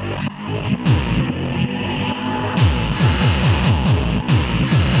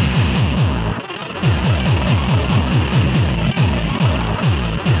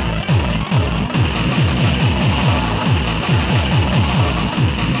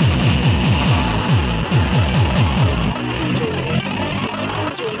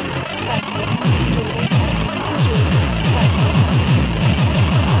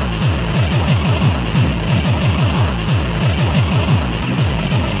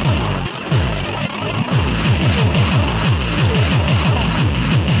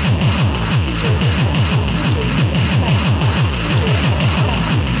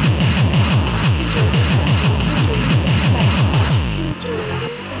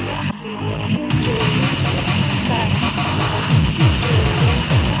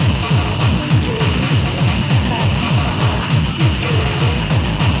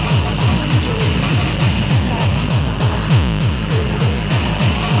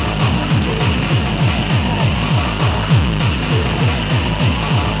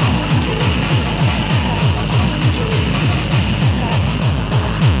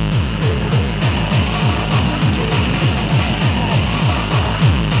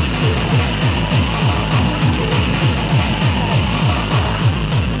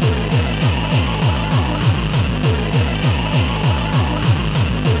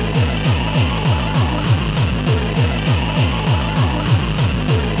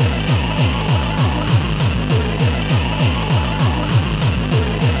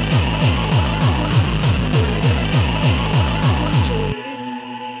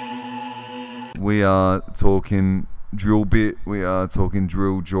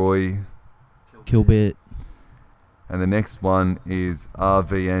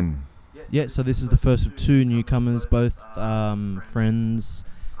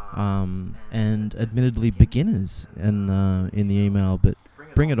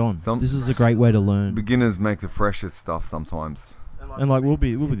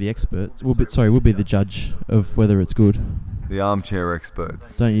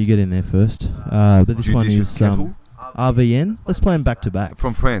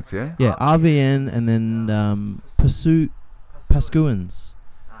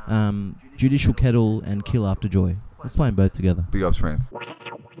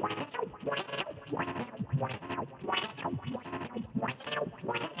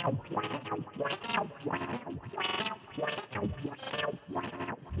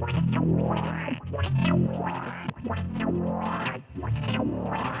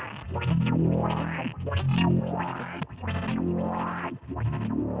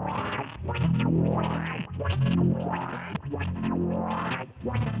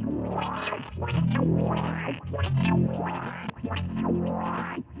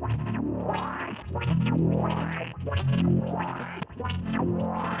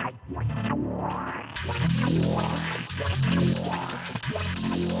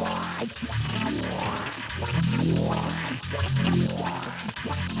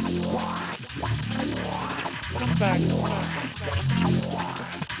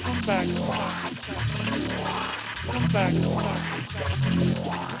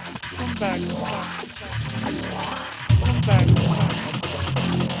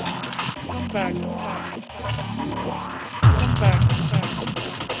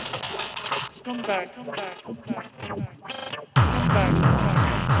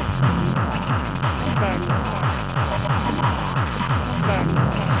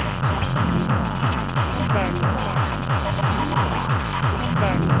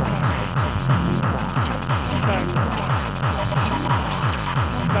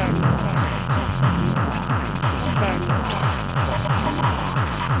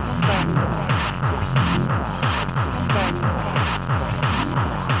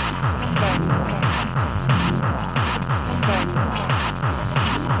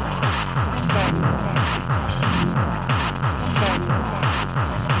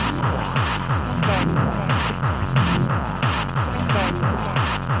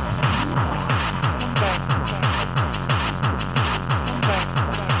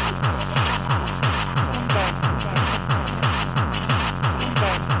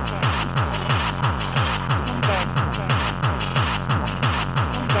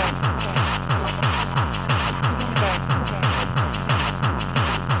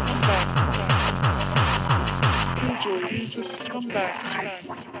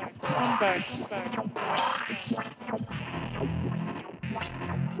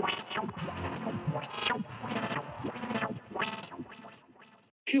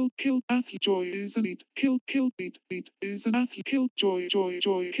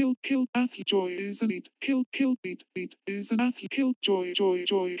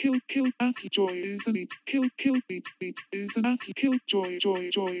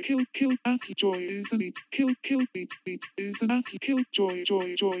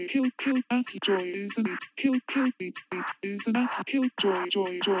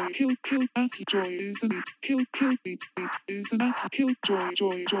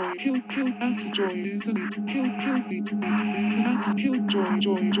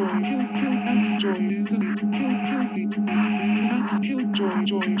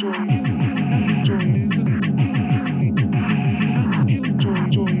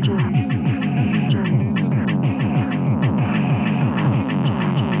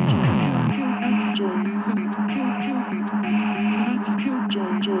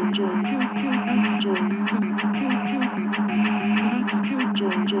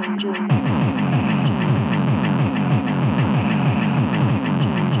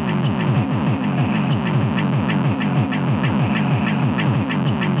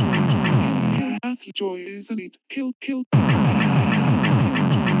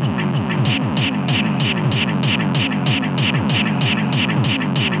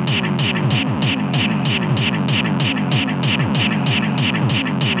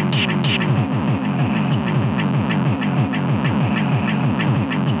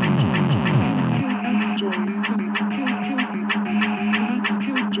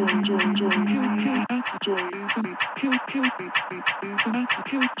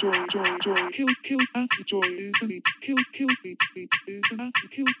 athlete. Joy is an eat. Kill beat is an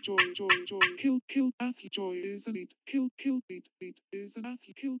athlete. Killjoy kill athlete. Joy is an eat. Kill beat is an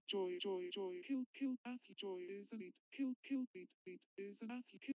athlete. Killjoy kill athlete. Joy is an eat. Kill beat is an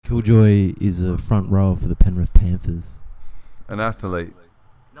athlete. Killjoy is a front rower for the Penrith Panthers. An athlete.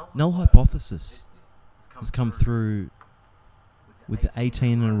 Null Hypothesis has come through with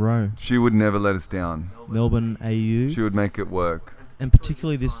 18 in a row. She would never let us down. Melbourne AU. She would make it work. And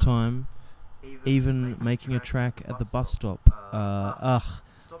particularly this time, even making a track at the bus stop.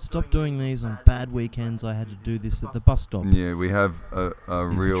 Stop doing these on bad weekends. I had to do this at the bus stop. Yeah, we have a Is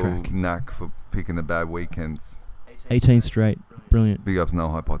the real track. knack for picking the bad weekends. 18 straight. Brilliant. Big ups, No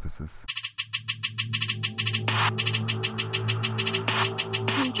Hypothesis.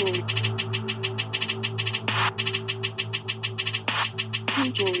 Killjoy.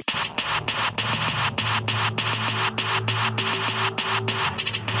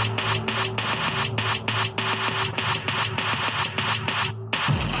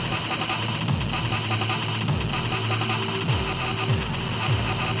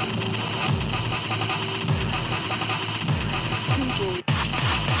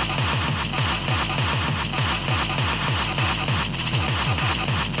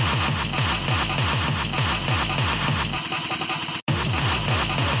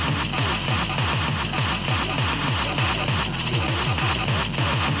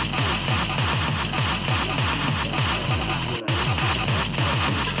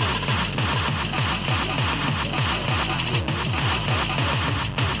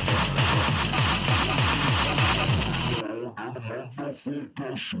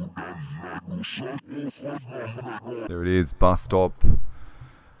 There it is, bus stop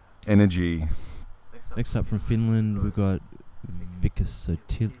energy. Next up from Finland, we've got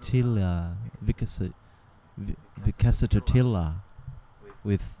Vikasatotila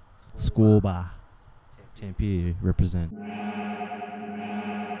with Skorba. Tampere represent.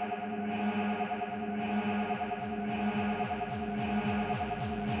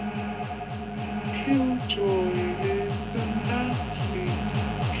 Killjoy is an athlete.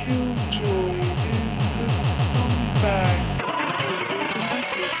 Killjoy is a scumbag.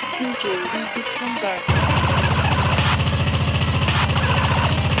 Killjoy is a scumbag.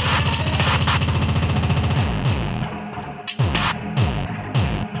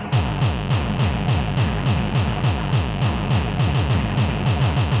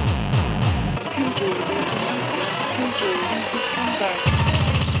 Killjoy is an athlete. Killjoy is a scumbag.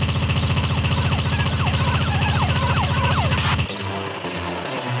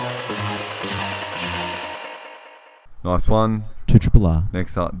 Nice one. 2RR.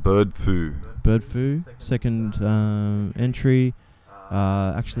 Next up, Bird Foo. Bird Foo, second entry.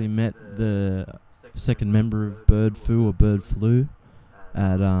 Actually met the second member of Bird Foo or Bird Flu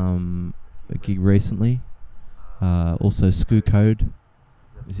at a gig recently. Also, Scoo Code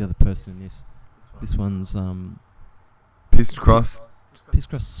is the other person in this. This one's Pissed Crust. Piss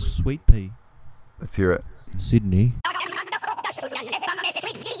Crust Sweet Pea. Let's hear it. Sydney. Oh,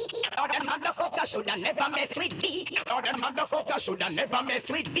 them motherfuckers shoulda never mess with me. Oh, them motherfuckers shoulda never mess with me. Oh, them motherfuckers shoulda never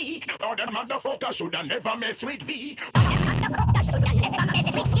mess with me. Oh, them motherfuckers shoulda never mess with me. Oh, them motherfuckers shoulda never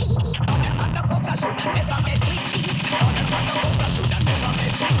mess with me. Oh, them motherfuckers shoulda never mess with me.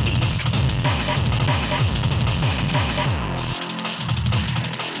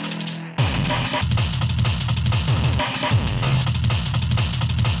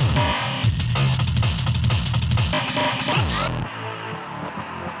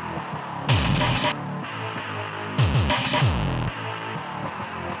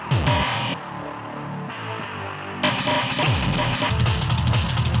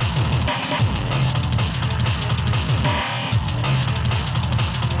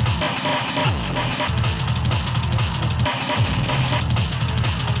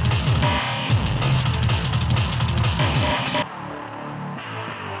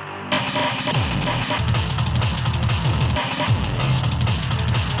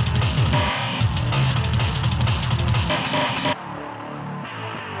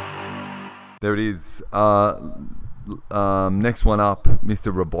 There it is. Next one up,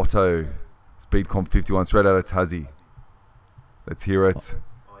 Mr. Roboto. Speedcomp 51, straight out of Tassie. Let's hear it.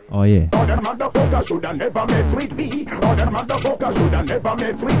 Oh yeah. Oh, them motherfuckers shoulda never mess with me. Oh, them motherfuckers shoulda never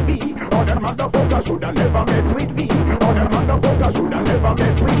mess with me. Oh, them motherfuckers shoulda never mess with me. Oh, them motherfuckers shoulda never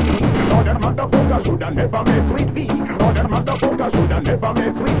mess with me. Oh, them motherfuckers shoulda never mess with me. Oh, them motherfuckers shoulda never mess with me. Oh, them motherfuckers shoulda never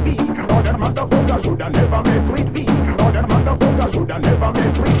mess with me. Oh, them motherfuckers shoulda never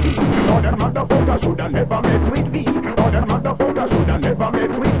mess with me. Oh, them motherfuckers shoulda never mess with me. Oh, them motherfuckers shoulda never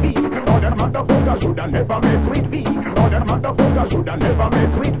mess with me. Oh, them motherfuckers shoulda never mess with me. Oh, them motherfuckers shoulda never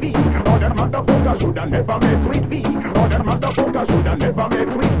mess with me. me. Other motherfucker shoulda never mess with me. Other motherfucker shoulda never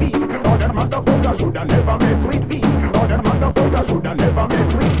mess with me. Other motherfucker shoulda never mess with me. Other motherfucker shoulda never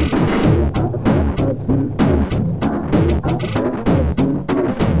mess with me.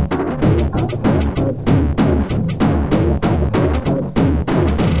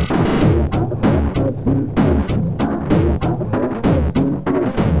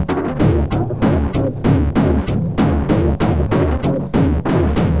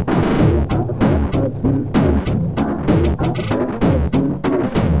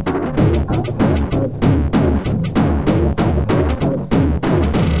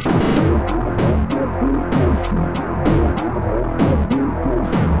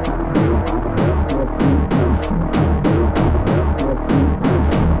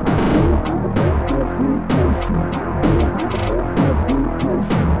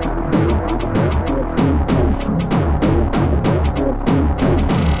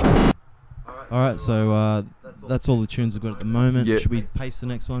 Alright, so that's all the tunes we've got at the moment. Yeah. Should we paste the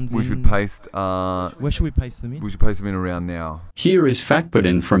next ones We in? should paste. Where should we paste them in? We should paste them in around now. Here is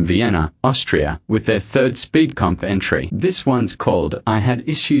Fakbudin from Vienna, Austria, with their third Speedcomp entry. This one's called I Had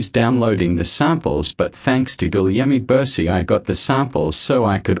Issues Downloading the Samples, but thanks to Guilherme Bursi I got the samples so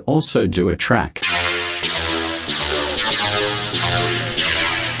I could also do a track.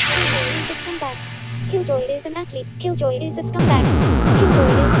 Killjoy is an athlete. Killjoy is a scumbag. Killjoy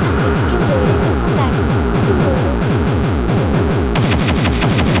is an athlete. Killjoy is a scumbag.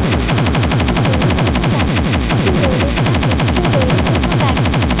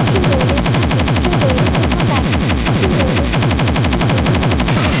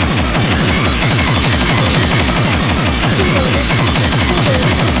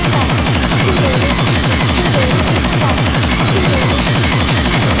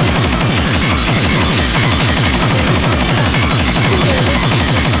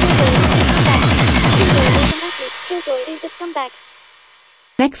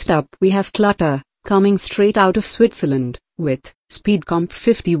 Next up, we have Clutter, coming straight out of Switzerland, with Speedcomp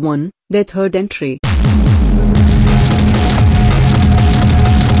 51, their third entry.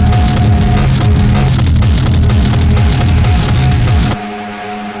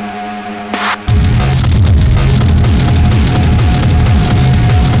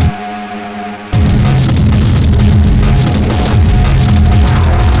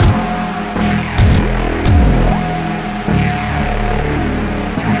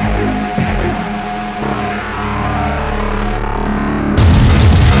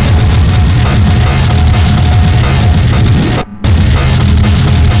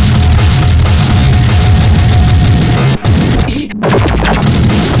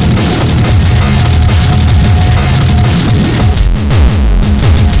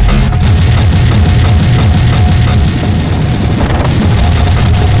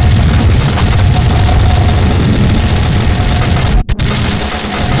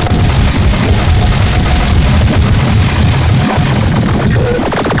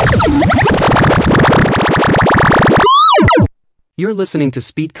 You're listening to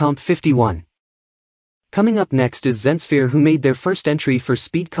Speedcomp 51. Coming up next is Zensphere, who made their first entry for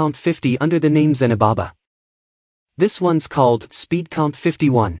Speedcomp 50 under the name Zenibaba. This one's called Speedcomp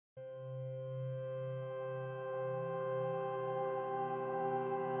 51.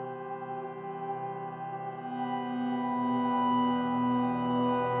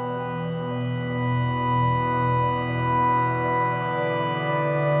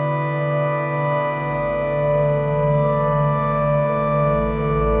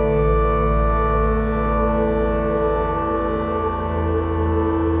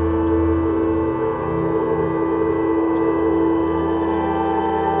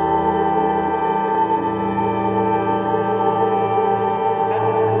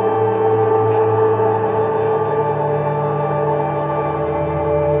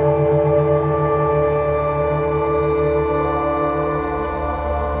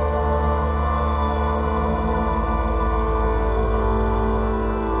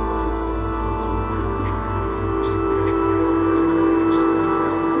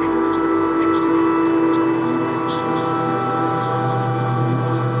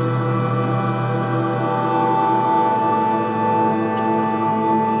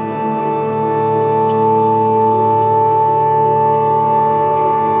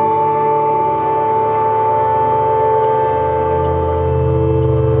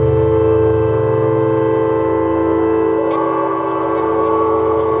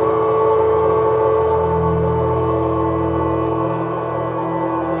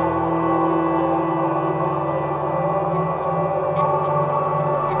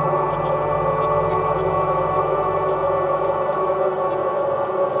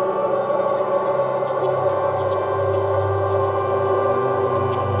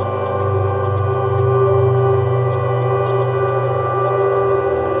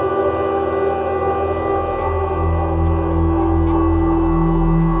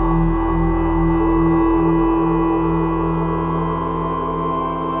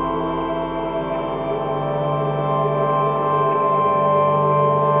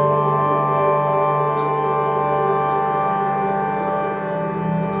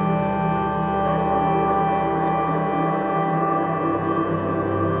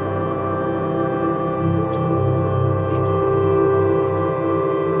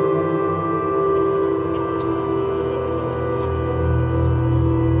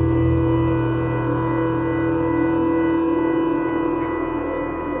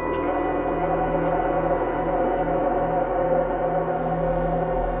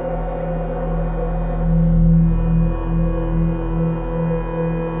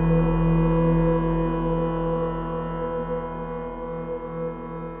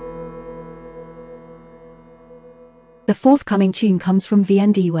 The forthcoming tune comes from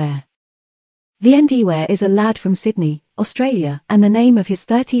VNDware. VNDware is a lad from Sydney, Australia, and the name of his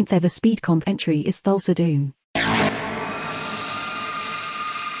 13th ever Speedcomp entry is Thulsa Doom.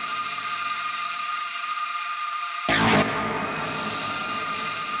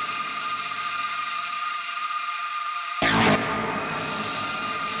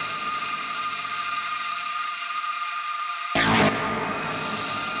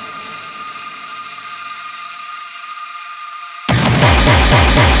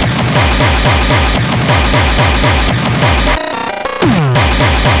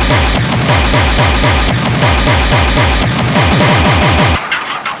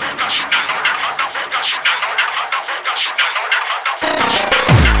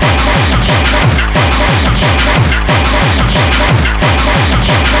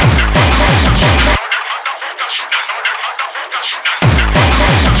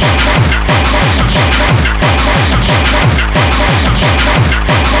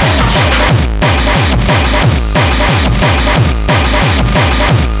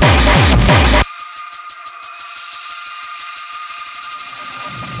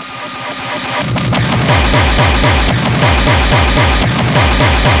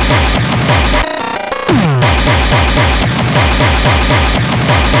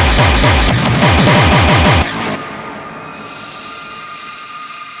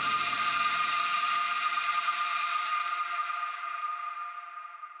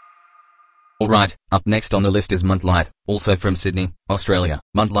 Alright, up next on the list is Muntlight, also from Sydney, Australia.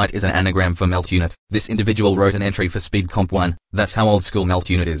 Muntlight is an anagram for Melt Unit. This individual wrote an entry for Speedcomp 1, that's how old school Melt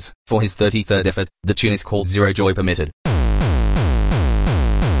Unit is. For his 33rd effort, the tune is called Zero Joy Permitted.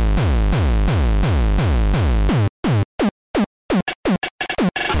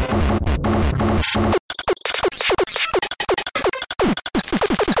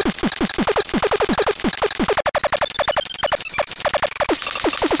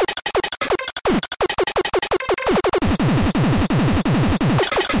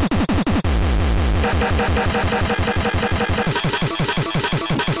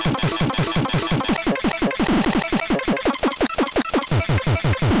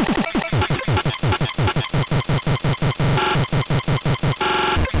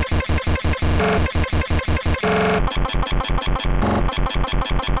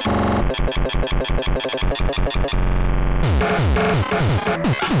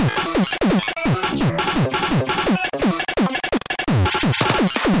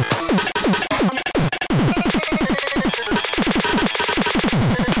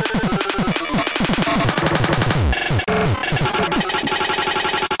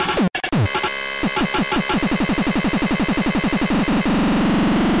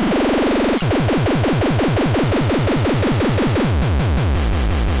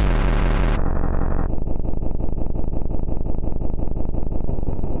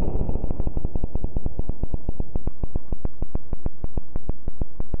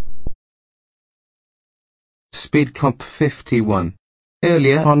 Speedcomp 51.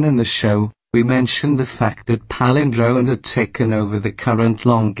 Earlier on in the show, we mentioned the fact that Palindrome had taken over the current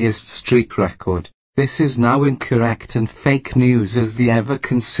longest streak record. This is now incorrect and fake news, as the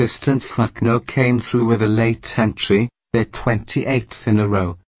ever-consistent Fuckno came through with a late entry, their 28th in a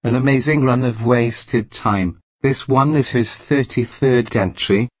row. An amazing run of wasted time. This one is his 33rd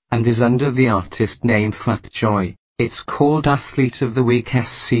entry, and is under the artist name Killjoy. It's called Athlete of the Week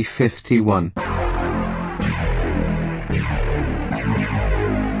SC51.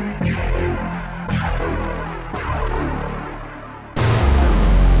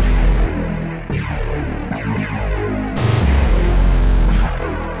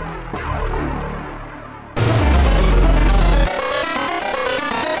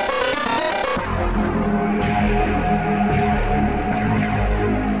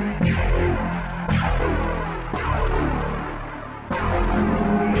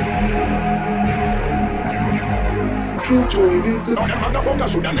 Killjoy is a motherfucker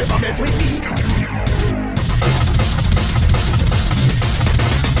shoulda never mess with me.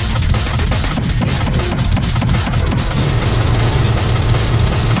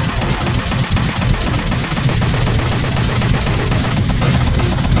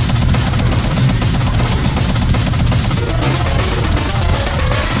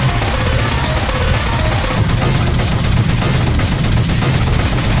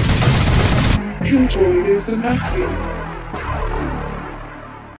 Killjoy is an athlete.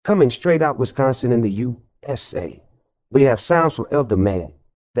 Coming straight out Wisconsin in the USA, we have sounds from Elder Man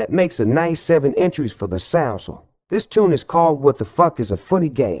that makes a nice 7 entries for the sound. So this tune is called What the Fuck is a Funny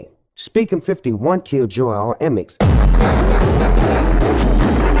Game. Speaking 51 Killjoy or MX.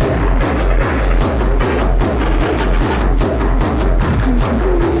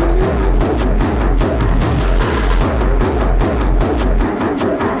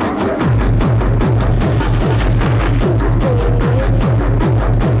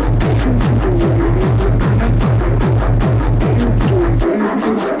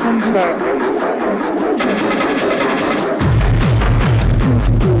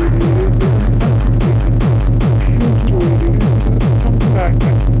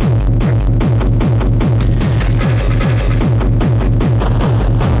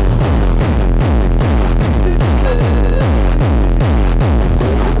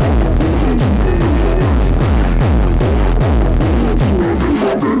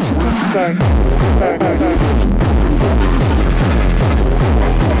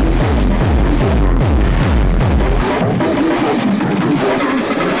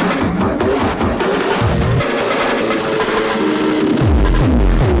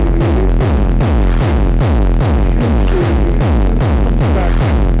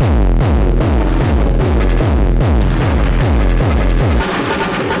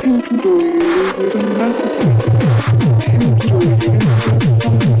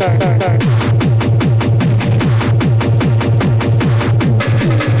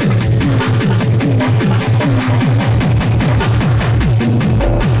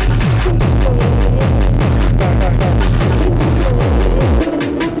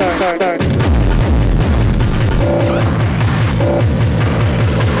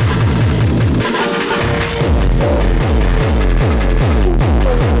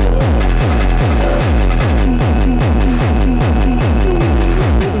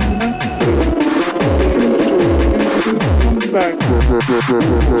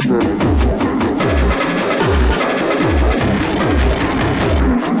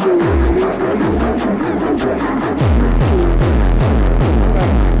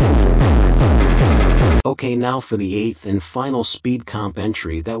 Okay, now for the 8th and final Speedcomp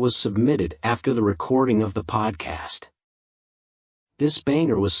entry that was submitted after the recording of the podcast. This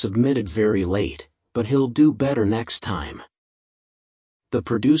banger was submitted very late, but he'll do better next time. The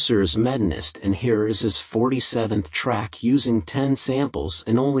producer is Medinist, and here is his 47th track using 10 samples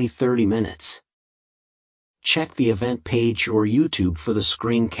in only 30 minutes. Check the event page or YouTube for the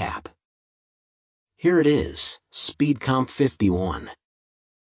screen cap. Here it is, Speedcomp 51.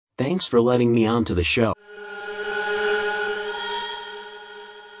 Thanks for letting me onto the show.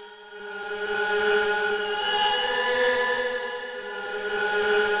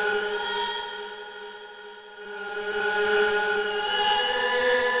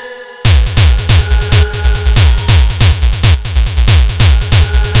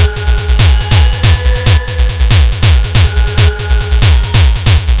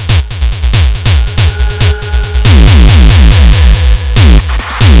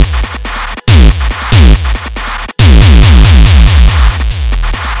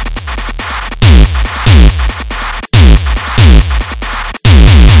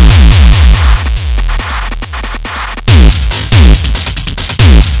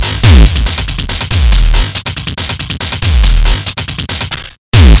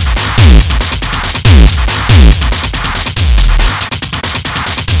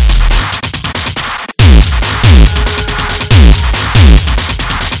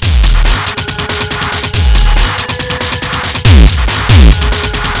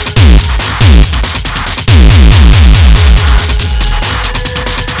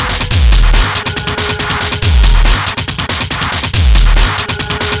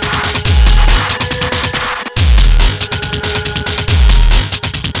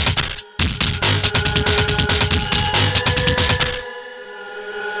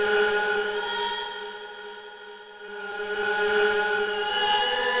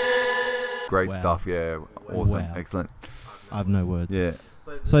 Great stuff, yeah. Awesome, Wow. excellent. I have no words. Yeah.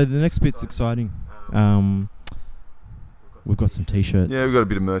 So the next bit's exciting. We've got some t-shirts. Yeah, we've got a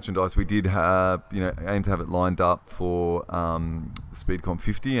bit of merchandise. We did have, aim to have it lined up for Speedcomp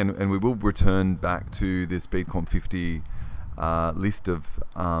 50, and we will return back to the Speedcomp 50 list of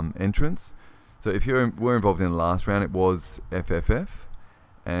entrants. So if you were involved in the last round, it was FFF.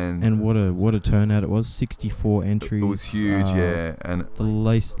 And what a turnout it was! 64 entries. It was huge, yeah. And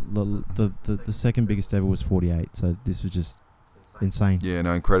the second biggest ever was 48. So this was just insane. Yeah,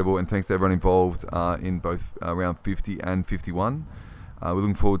 no, incredible. And thanks to everyone involved in both round 50 and 51. We're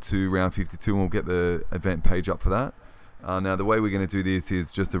looking forward to round 52, and we'll get the event page up for that. Now, the way we're going to do this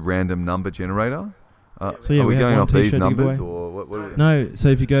is just a random number generator. So yeah, are we have going one off these t-shirt numbers, giveaway. or what are we? No, so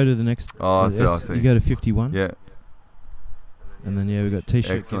if you go to the next, I see. you go to 51. Yeah. And then we've got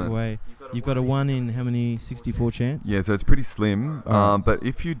t-shirt Excellent. giveaway. You've got a 1 in how many? 64 chance? Yeah, so it's pretty slim. Alright. But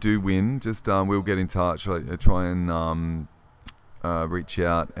if you do win, just we'll get in touch. Try and reach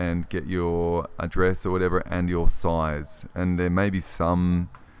out and get your address or whatever and your size. And there may be some.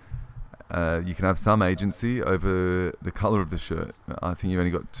 You can have some agency over the color of the shirt. I think you've only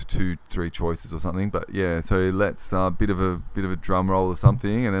got 2-3 choices or something. But yeah, so let's bit of a drum roll or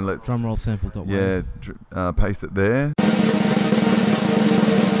something, and then let's drum roll sample. Yeah, paste it there.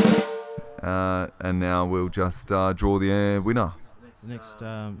 And now we'll just draw the winner. The next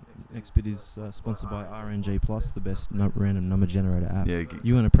bit is sponsored by RNG Plus, the best random number generator app. Yeah,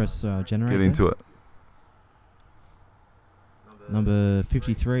 you want to press generate? Get into it. Number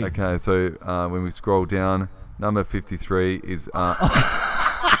 53. Okay, so when we scroll down, number 53 is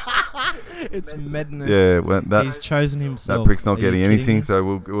It's madness. Yeah, well, He's chosen himself. That prick's not Are you getting kidding anything, me?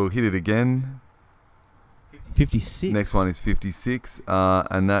 so we'll hit it again. 56. Next one is 56,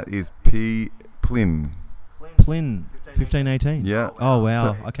 and that is P. Plin. Plin, 1518. Yeah. Oh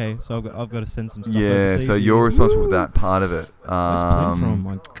wow. So- okay, so I've got to send some stuff. Yeah, overseas so here. you're responsible for that part of it. Where's Plin from?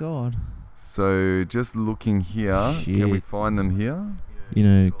 My God. So just looking here, can we Shit. find them here? You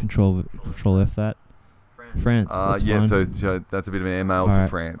know, control F that. France. That's Yeah, fine. so that's a bit of an email to Alright.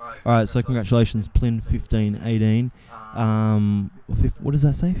 France. All right, so congratulations, Plin 1518. What does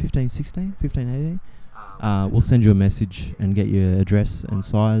that say? 1516? 1518? We'll send you a message and get your address and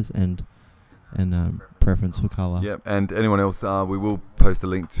size and preference for colour. Yep, and anyone else, we will post a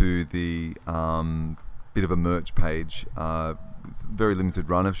link to the bit of a merch page. It's a very limited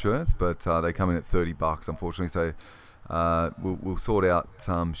run of shirts, but they come in at $30, unfortunately. So we'll sort out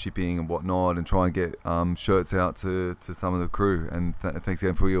shipping and whatnot, and try and get shirts out to some of the crew. And thanks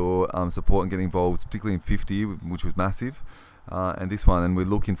again for your support and getting involved, particularly in 50, which was massive, and this one. And we're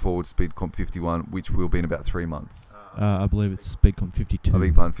looking forward to Speedcomp 51, which will be in about 3 months. I believe it's Speedcomp 52. I beg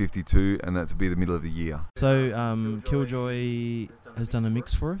your pardon, 52, and that will be the middle of the year. So Killjoy has done a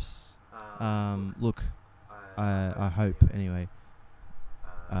mix for us. Look, I hope anyway.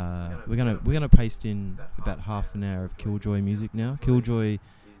 We're gonna paste in about half an hour of Killjoy music now. Killjoy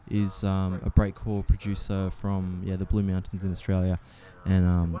is a breakcore producer from the Blue Mountains in Australia,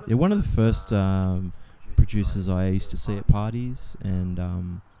 and they're one of the first producers I used to see at parties, and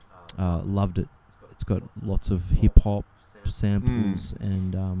loved it. It's got lots of hip hop samples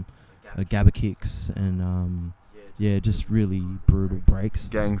and gabba kicks and just really brutal breaks.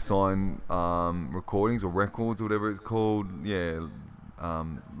 Gang sign recordings or records or whatever it's called. Yeah.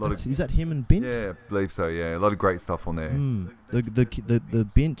 Is that him and Bint? Yeah, I believe so. Yeah, a lot of great stuff on there. The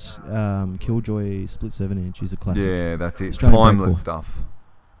Bint Killjoy split 7-inch is a classic. Yeah, that's it. Australian Timeless breakcore stuff.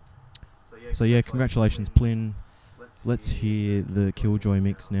 So yeah, congratulations, Plin. Let's hear the Killjoy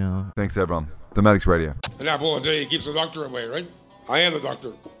mix now. Thanks, everyone. Thematics Radio. An apple a day keeps the doctor away, right? I am the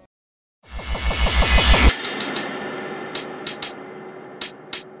doctor.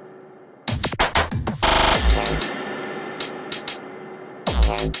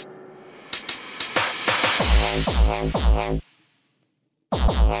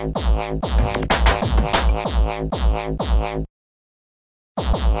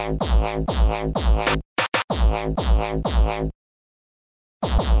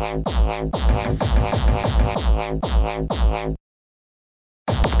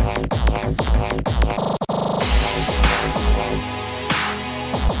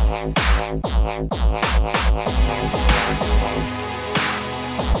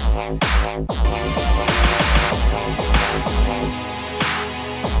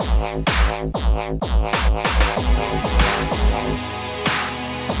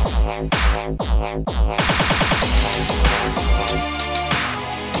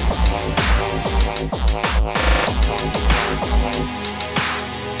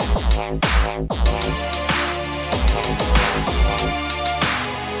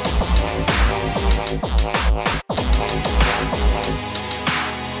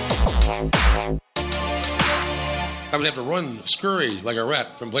 I would have to run, scurry like a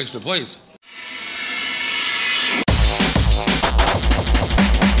rat from place to place.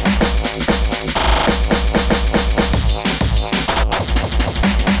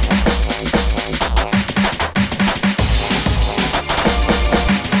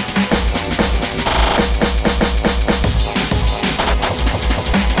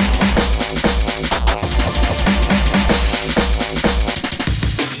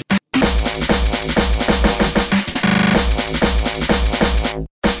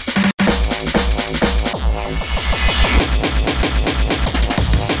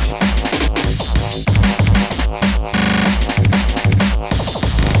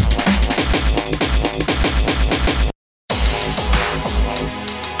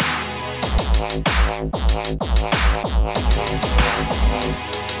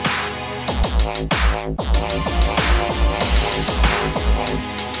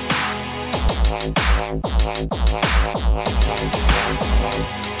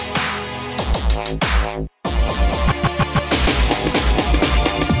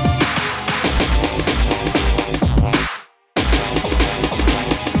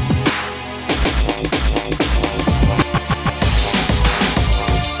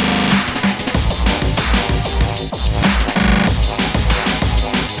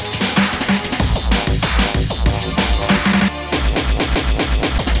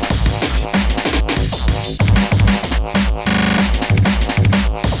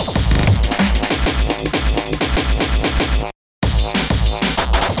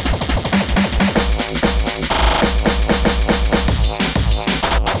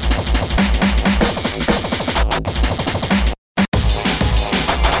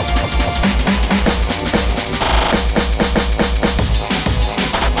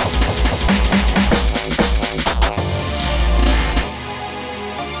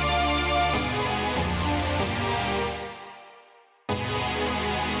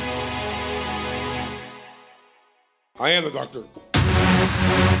 I am the doctor.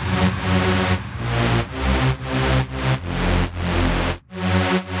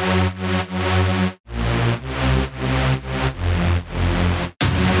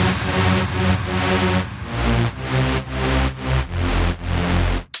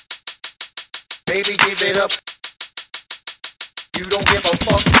 Baby, give it up. You don't give a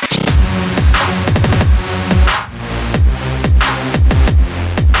fuck.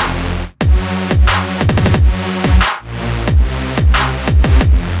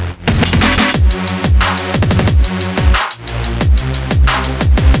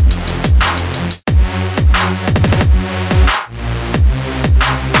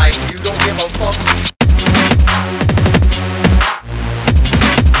 Like you don't give a fuck.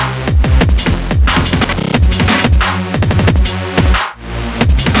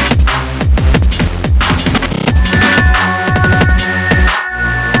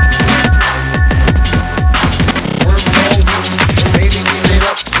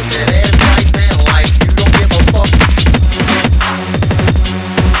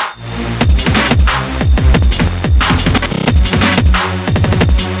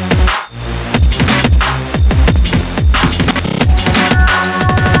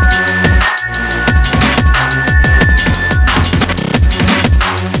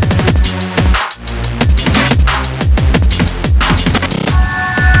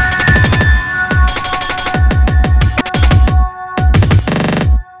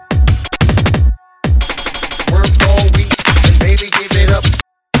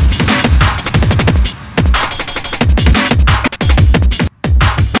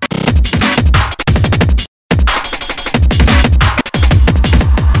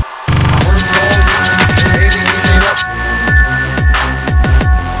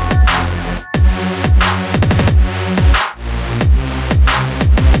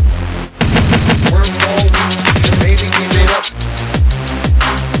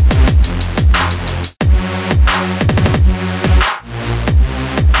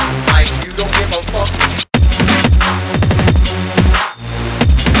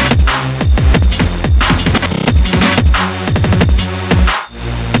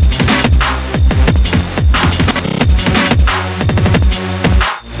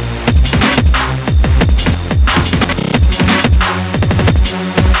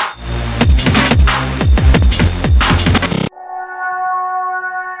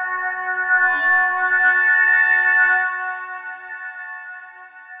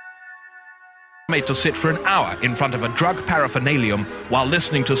 Made to sit for an hour in front of a drug paraphernalium while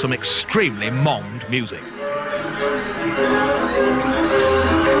listening to some extremely monged music.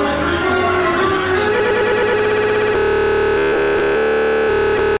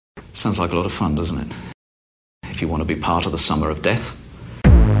 Sounds like a lot of fun, doesn't it? If you want to be part of the summer of death.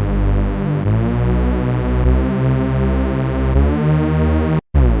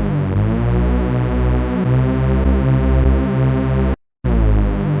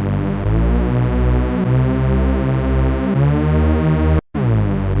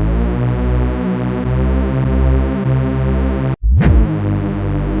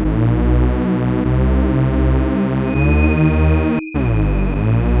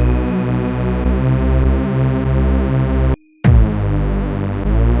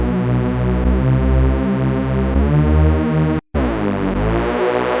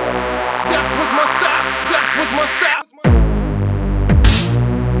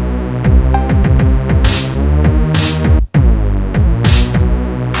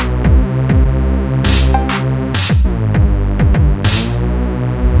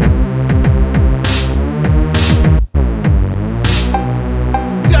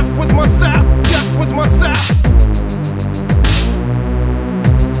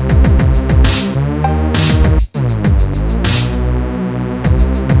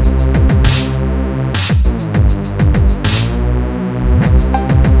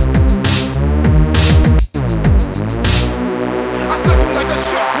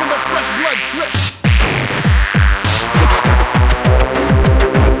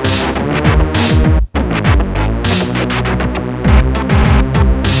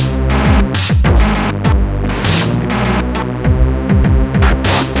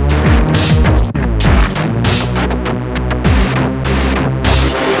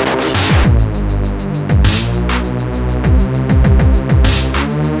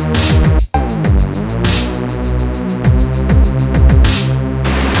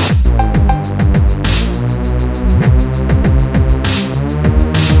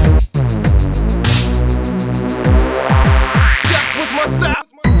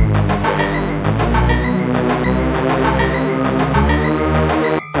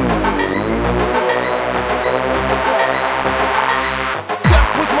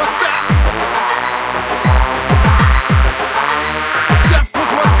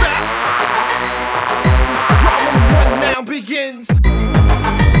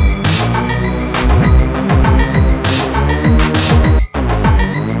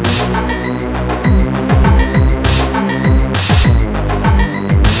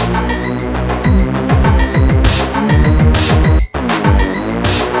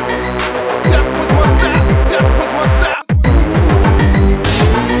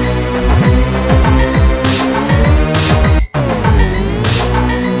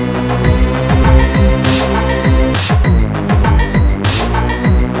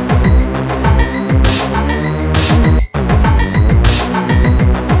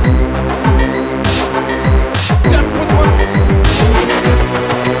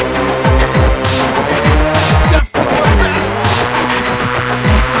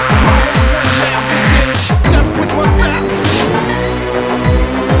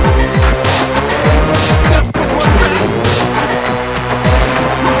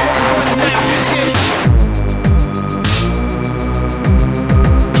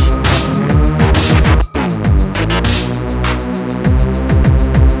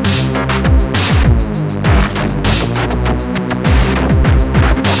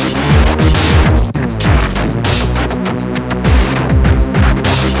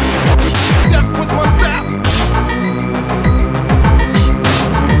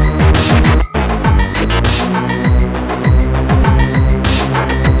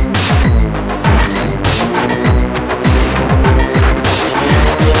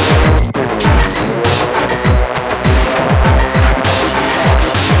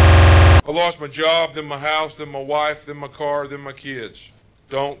 I lost my job, then my house, then my wife, then my car, then my kids.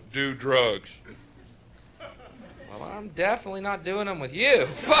 Don't do drugs. Well, I'm definitely not doing them with you.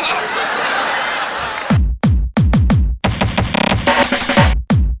 Fuck!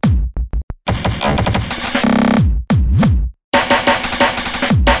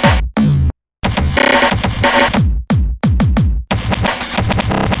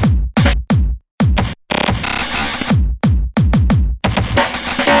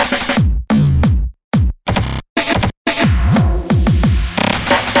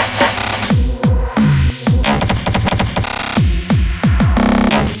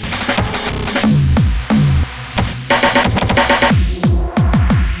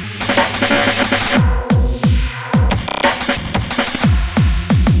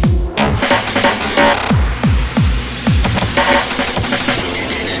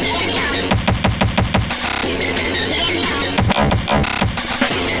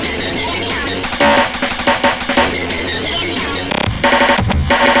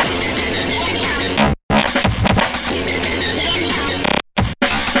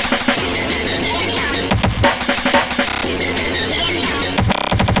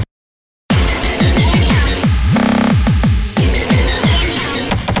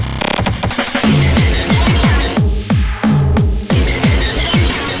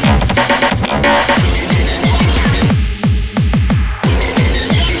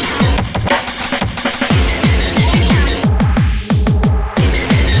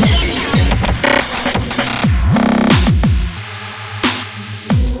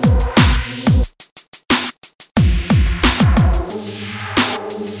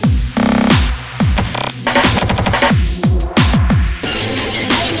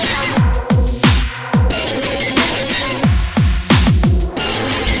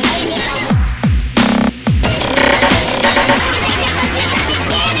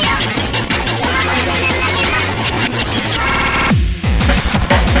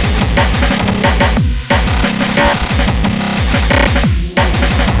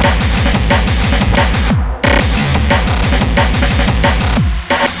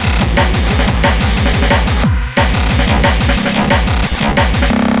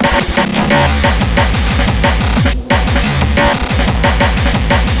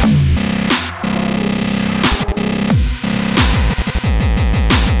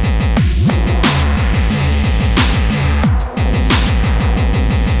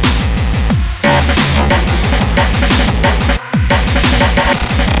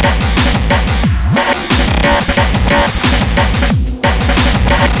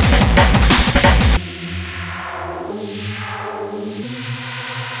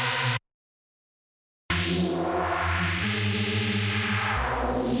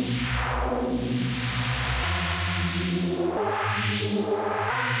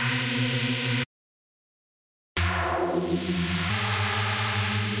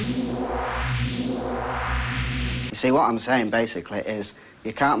 You see, what I'm saying basically is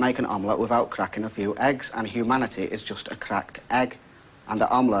you can't make an omelette without cracking a few eggs, and humanity is just a cracked egg, and the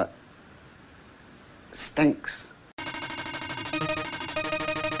omelette stinks.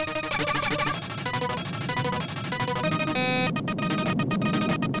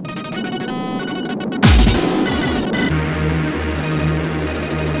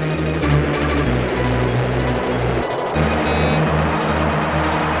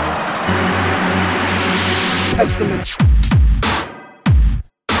 Pestilence.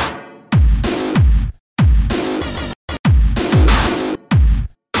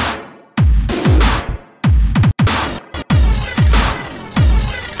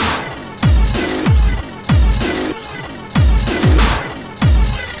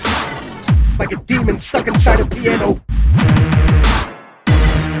 Like a demon stuck inside a piano.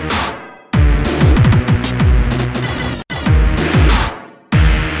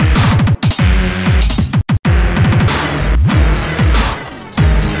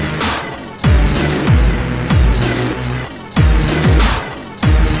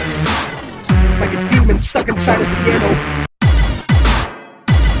 Stuck inside a piano.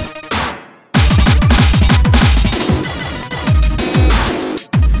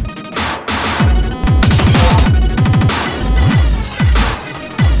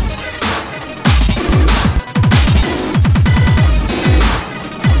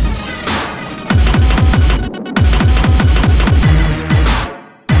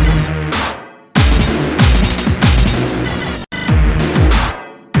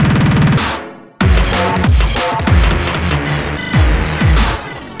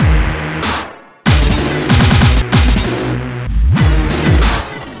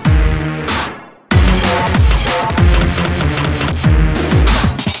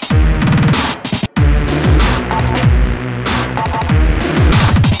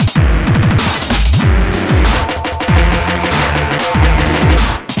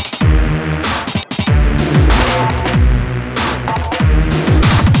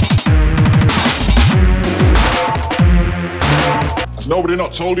 nobody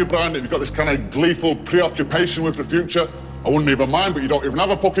not told you, Brian, that you've got this kind of gleeful preoccupation with the future? I wouldn't even mind, but you don't even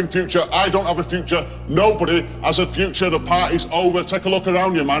have a fucking future. I don't have a future. Nobody has a future. The party's over. Take a look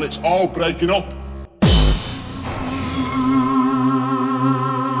around you, man. It's all breaking up.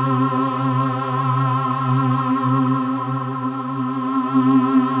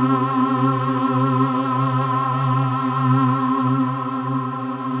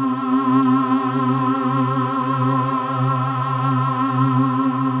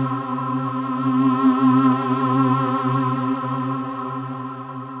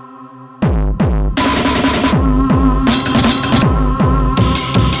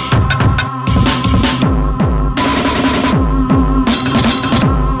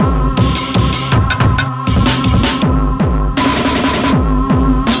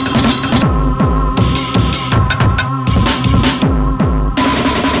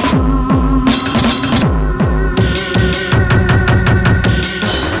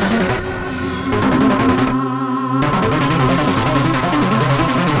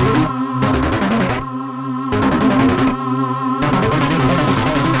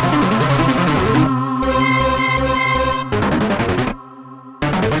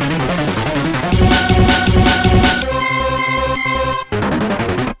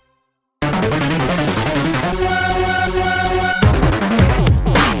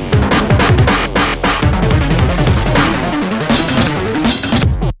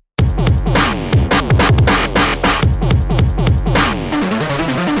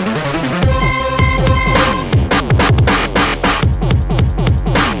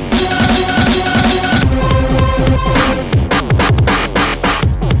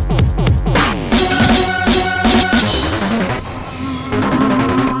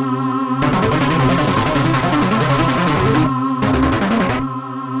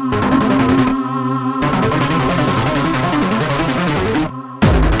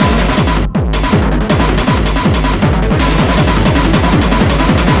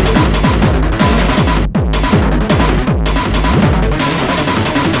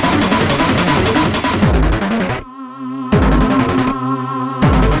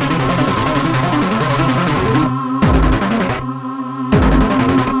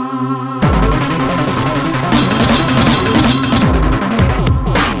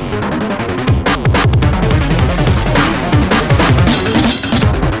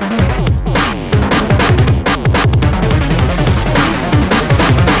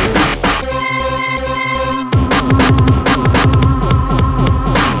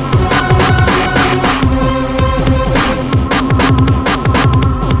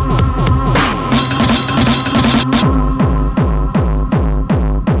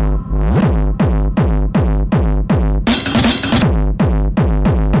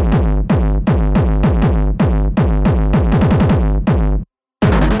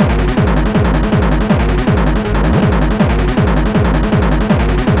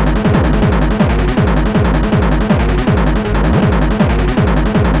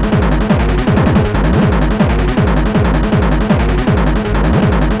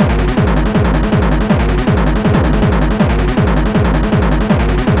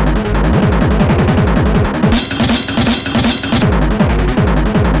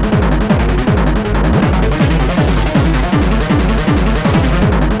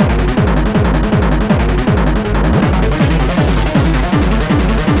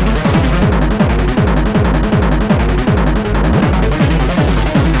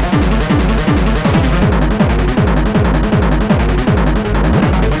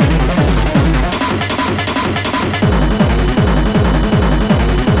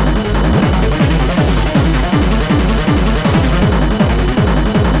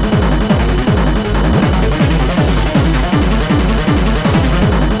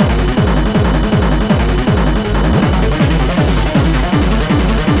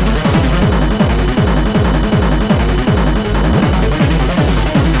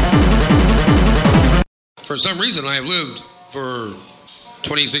 For some reason, I have lived for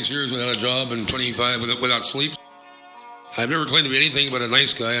 26 years without a job and 25 without sleep. I've never claimed to be anything but a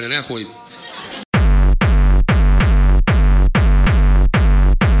nice guy and an athlete.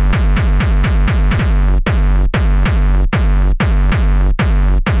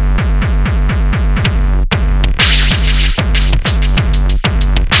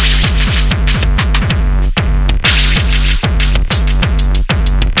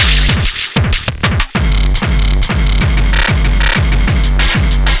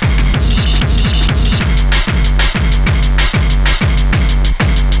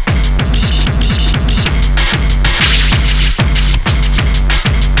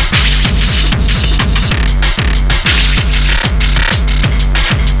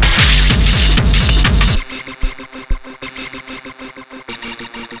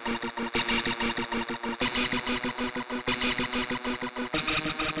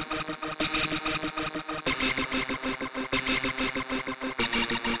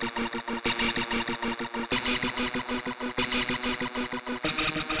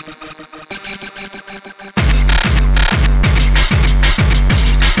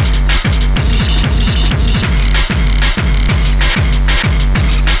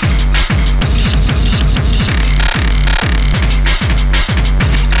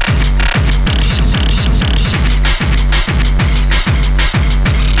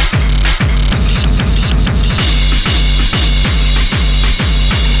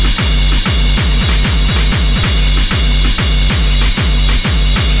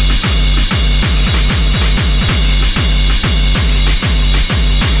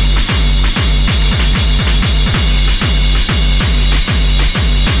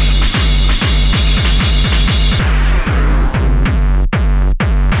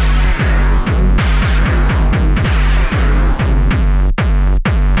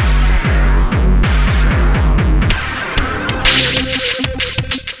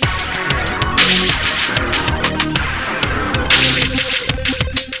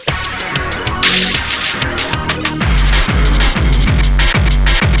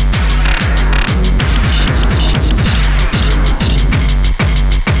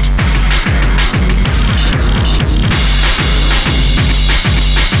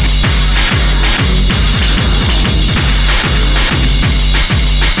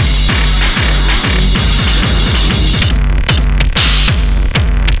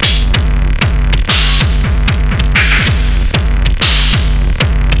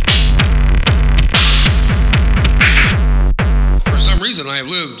 reason I have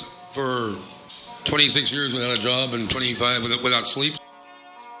lived for 26 years without a job and 25 without sleep.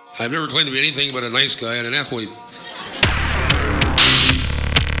 I've never claimed to be anything but a nice guy and an athlete.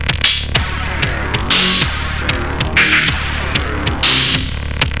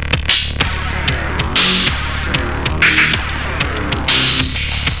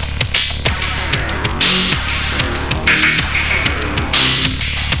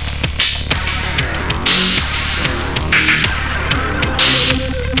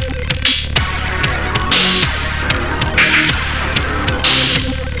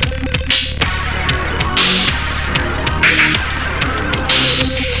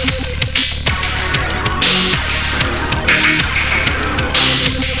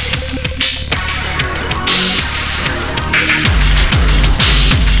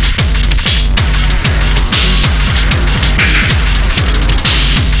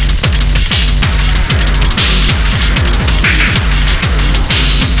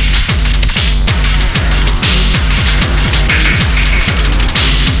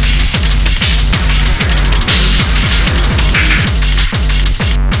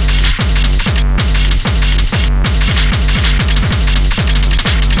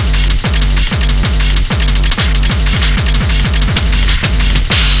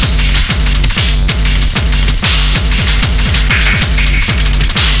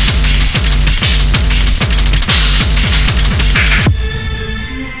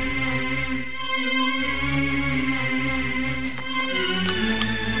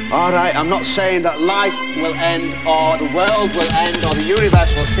 All right, I'm not saying that life will end or the world will end or the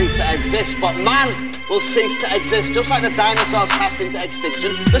universe will cease to exist, but man will cease to exist. Just like the dinosaurs passed into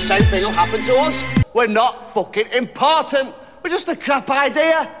extinction, the same thing will happen to us. We're not fucking important. We're just a crap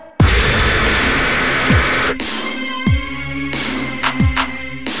idea.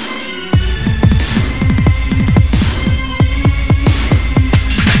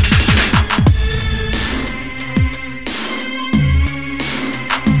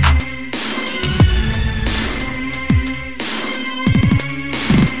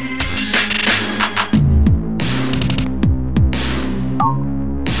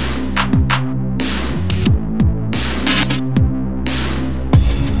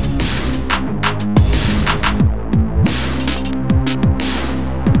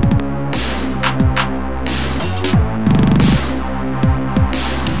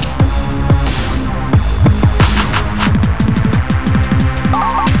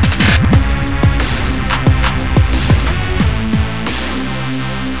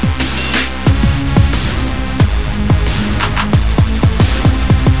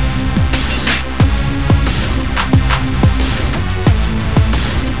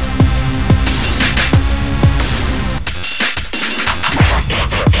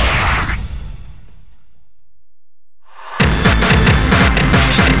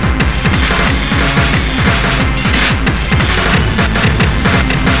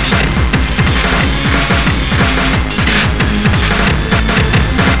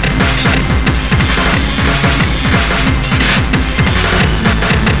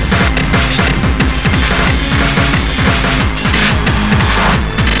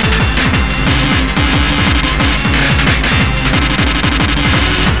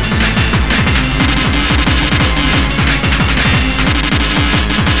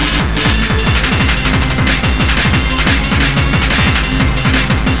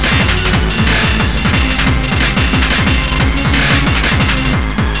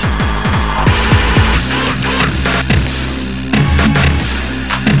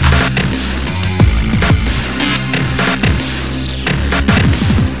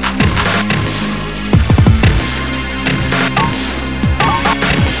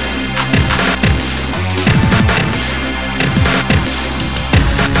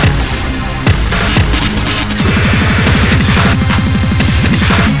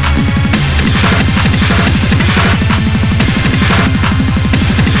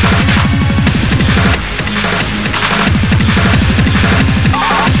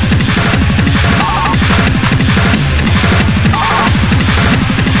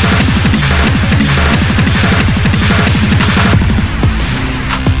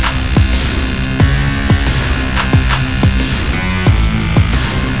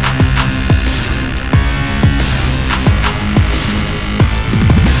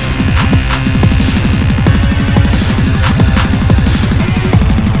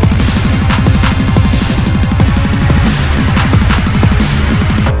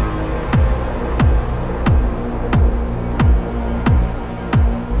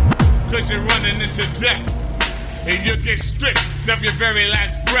 and you'll get stripped of your very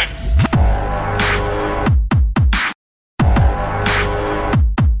last breath.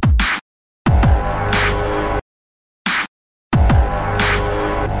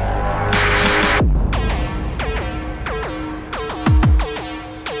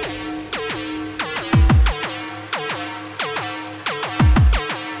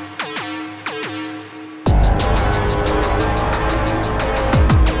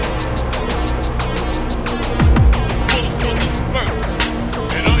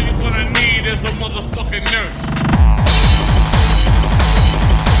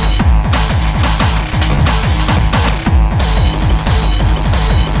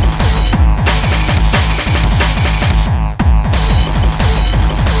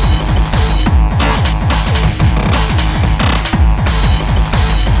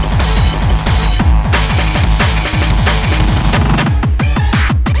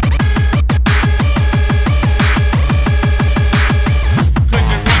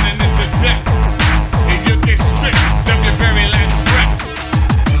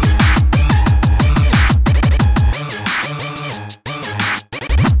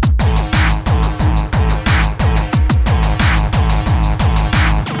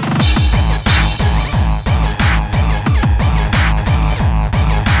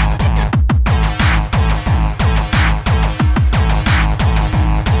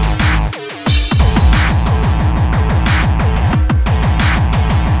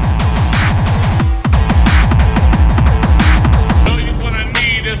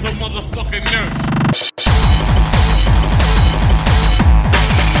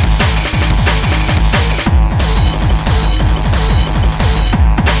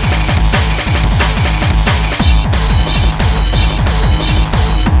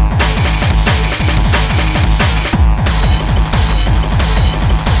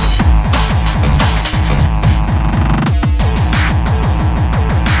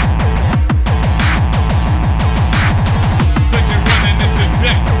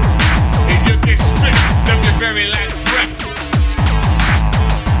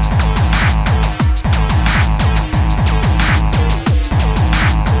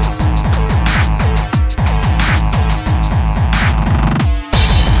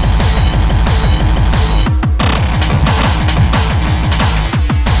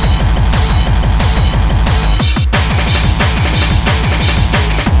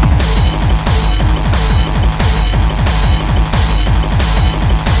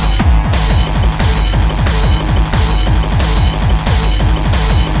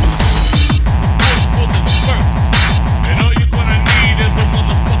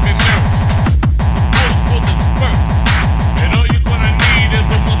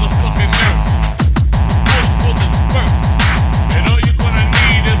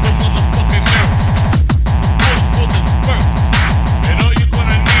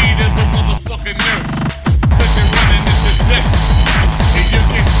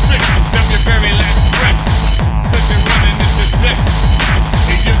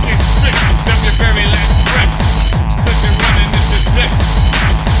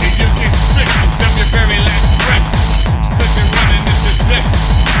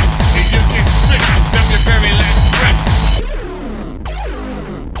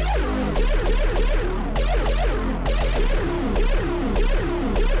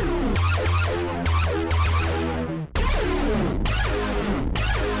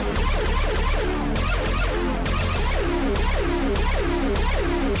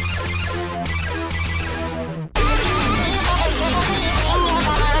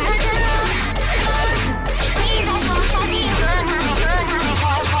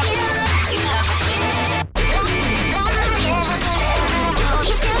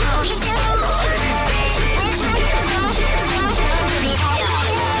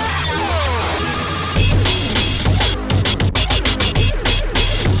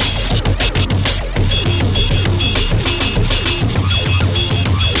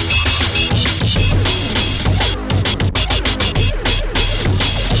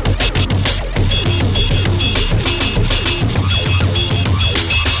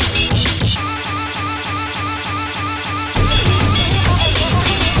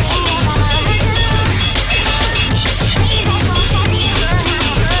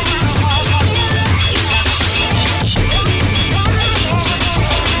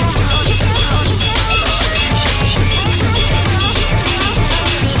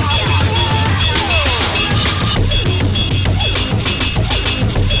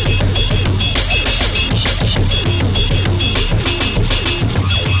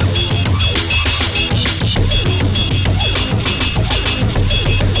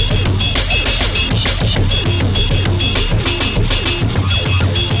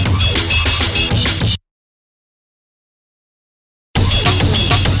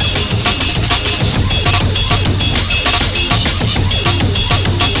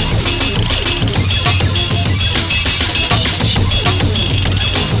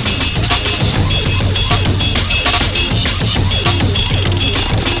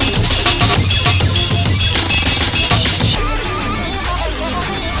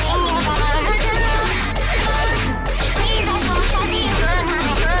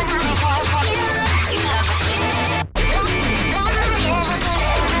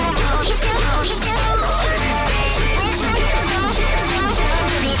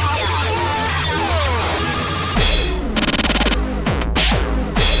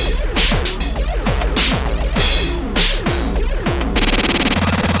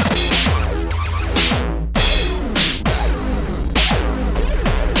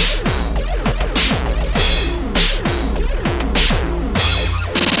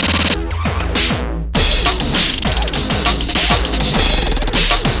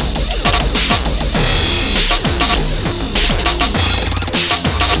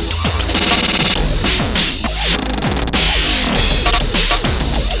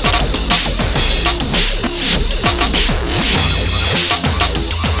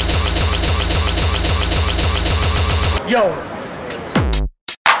 Yo.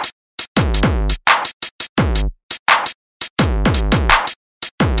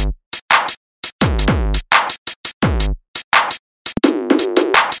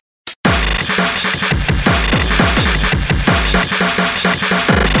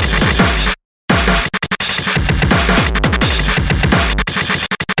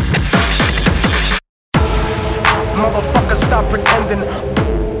 Motherfucker, stop pretending.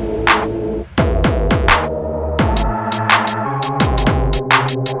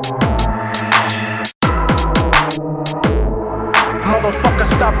 Motherfucker,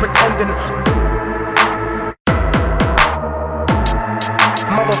 stop pretending.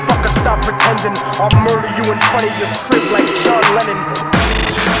 Motherfucker, stop pretending. I'll murder you in front of your crib like John Lennon.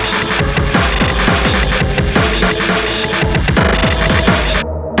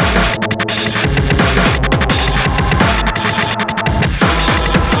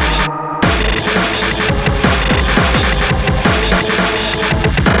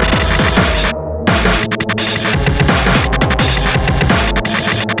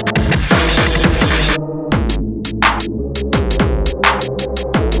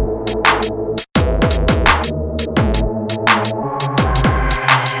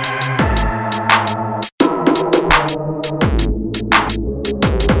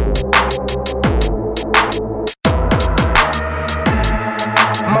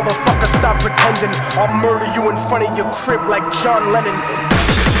 Motherfucker, stop pretending. I'll murder you in front of your crib like John Lennon.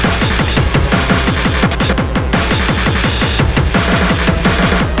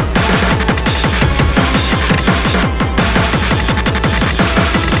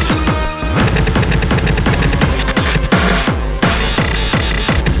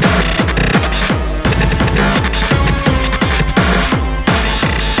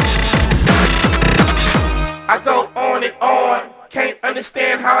 I go on and on, can't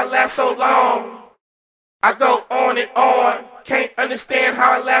understand how I last so long. I go on and on, can't understand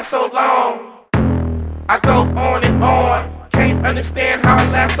how I last so long. I go on and on, can't understand how I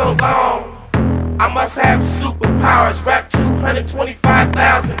last so long. I must have superpowers, rap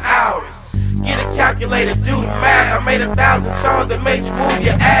 225,000 hours. Get a calculator, do the math. I made 1,000 songs that made you move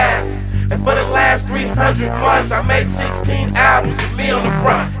your ass. And for the last 300 months, I made 16 albums with me on the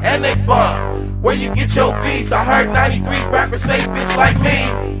front, and they bump. Where you get your beats? I heard 93 rappers say bitch like me.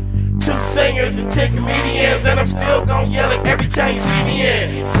 2 singers and 10 comedians, and I'm still gon' yell it every time you see me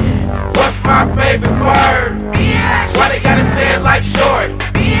in. What's my favorite word? BS. Why they gotta say it like short?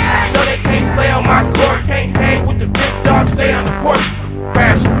 BS. So they can't play on my court, can't hang with the big dogs, stay on the porch.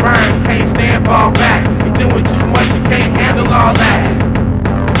 Crash and burn, can't stand, fall back. You're doing too much, you can't handle all that.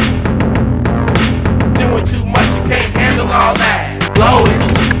 Doing too much, you can't handle all that. Blow it.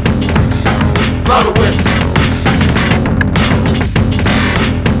 Blow the whistle.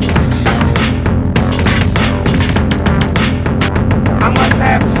 I must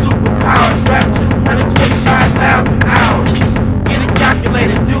have superpowers, rap 225,000 hours. Get a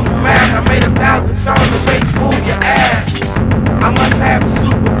calculator, do the math. I made 1,000 songs that make you move your ass. I must have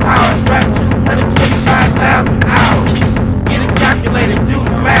superpowers, rap 225,000 hours. Get a calculator, do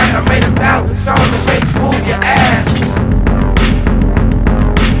the math. I made 1,000 songs that make you move your ass.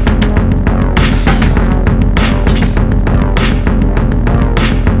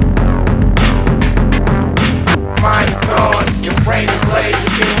 Mind is gone, your brain is laid,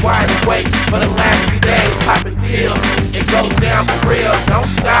 you've been wide awake for the last 3 days, popping pills. It goes down for real, don't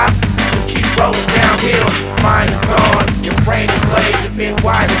stop, just keep rolling downhill. Mind is gone, your brain is laid, you've been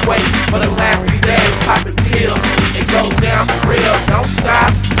wide awake for the last 3 days, popping pills. It goes down for real, don't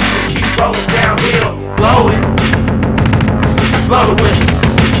stop, just keep rolling downhill. Blow it, blow the whistle.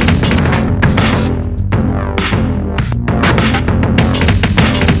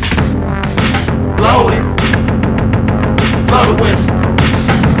 Blow it. Blow the whistle.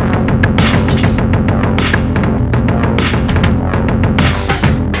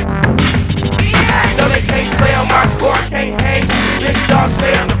 So they can't play on my court, can't hang with the big dogs,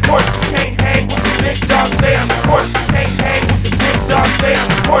 stay on the porch. Can't hang with the big dogs, stay on the porch. Can't hang with the big dogs, stay on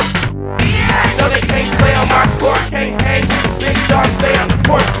the porch. So they can't play on my court, can't hang with the big dogs, stay on the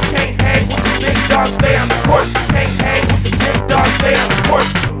porch. Can't hang with the big dogs, stay on the porch. Can't hang with the big dogs, stay on the porch.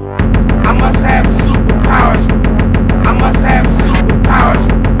 I must have superpowers. I must have superpowers.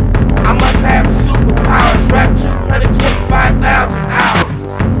 I must have superpowers. Rap 225,000 hours.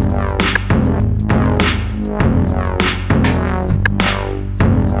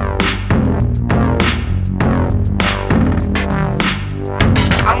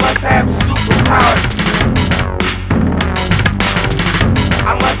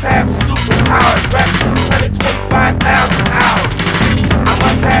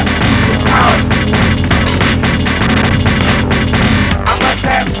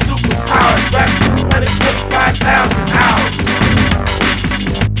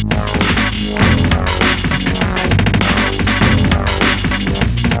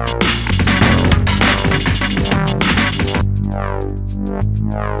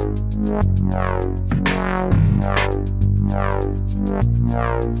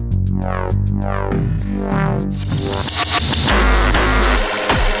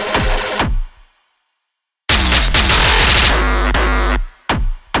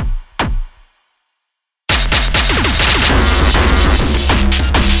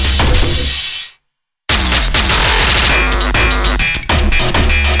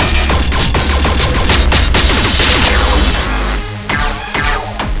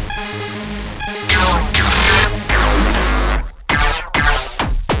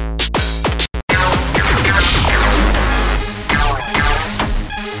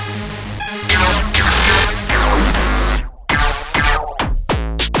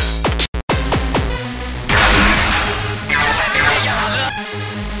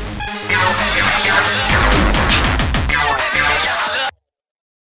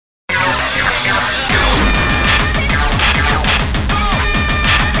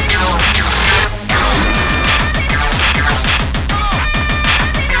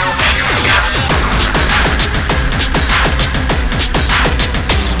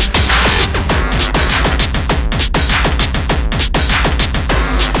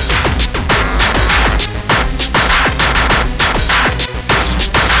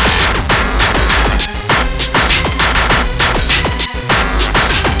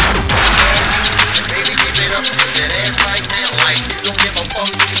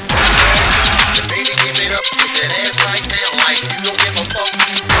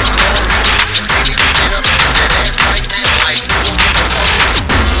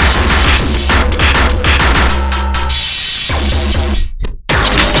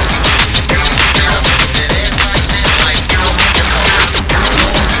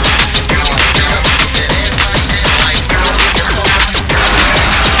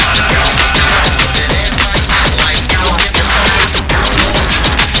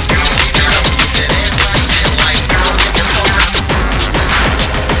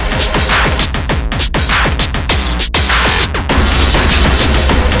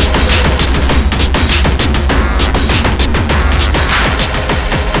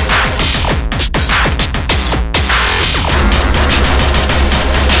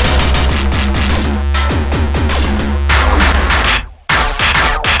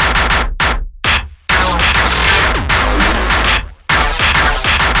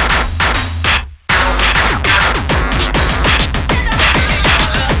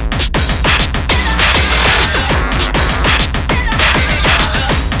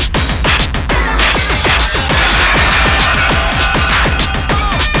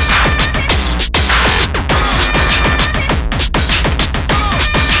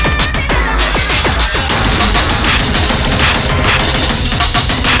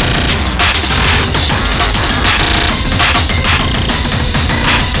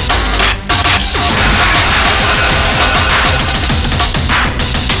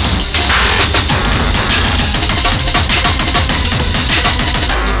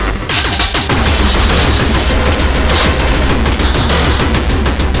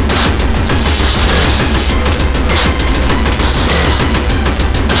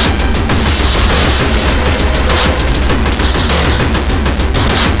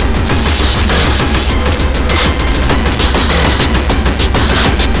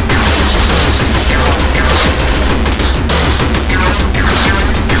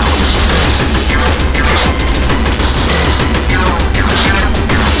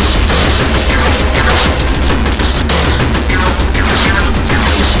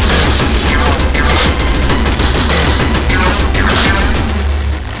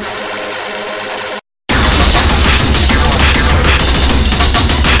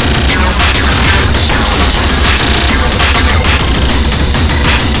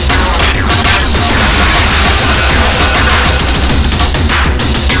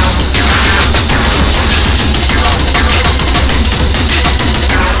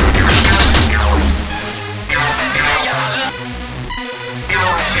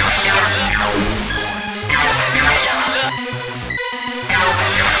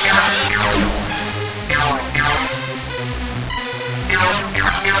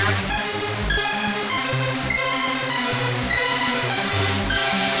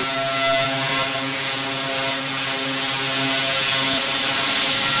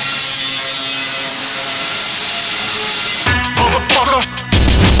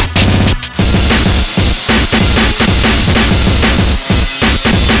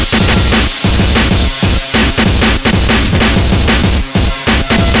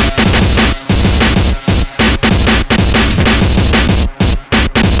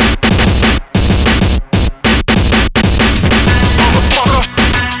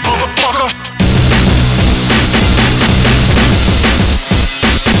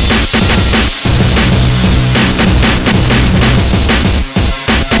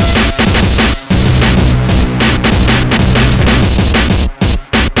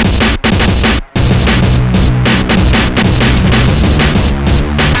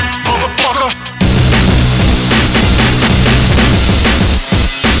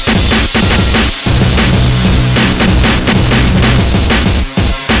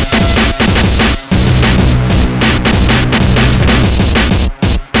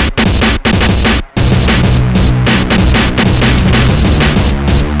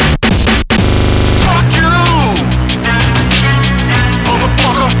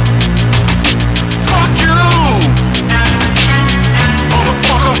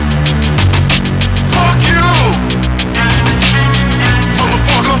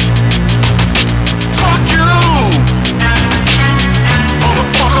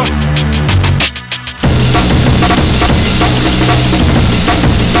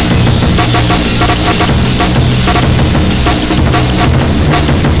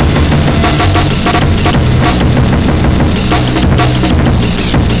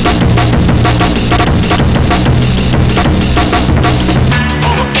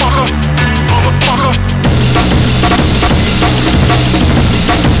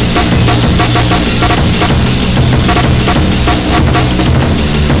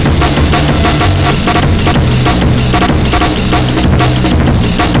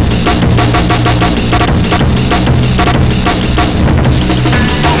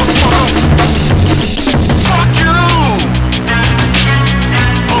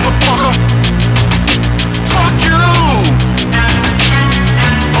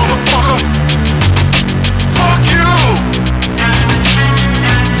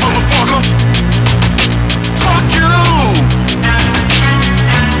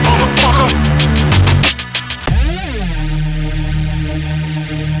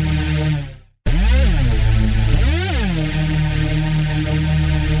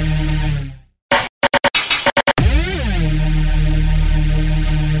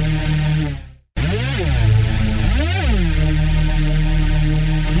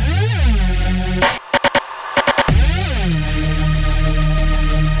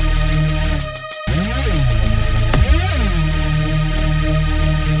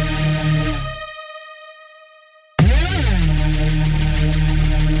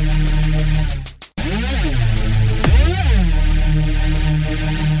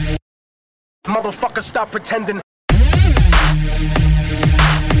 Motherfucker, stop pretending.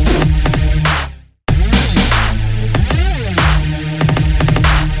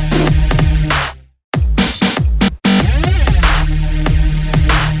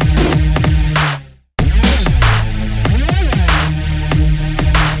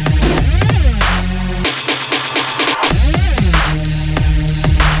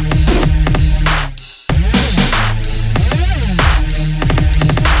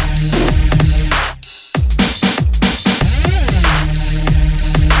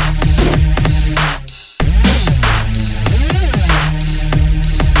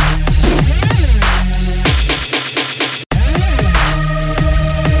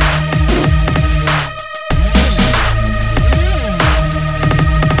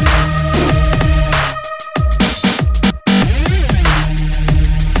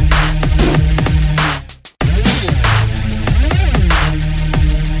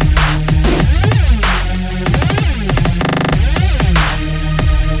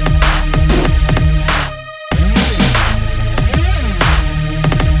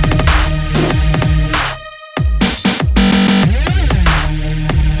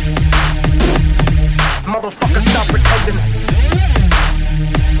 Motherfucker, stop pretending.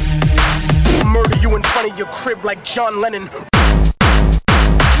 Murder you in front of your crib like John Lennon.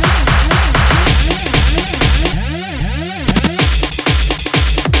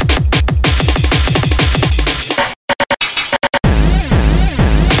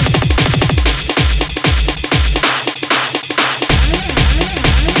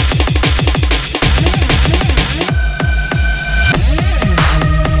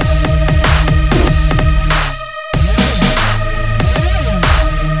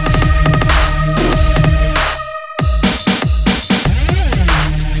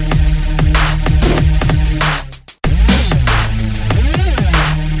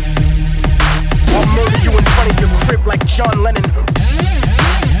 Like John Lennon.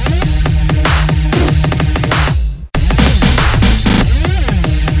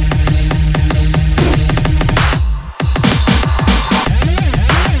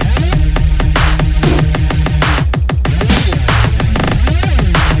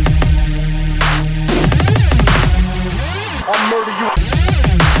 I'll murder you.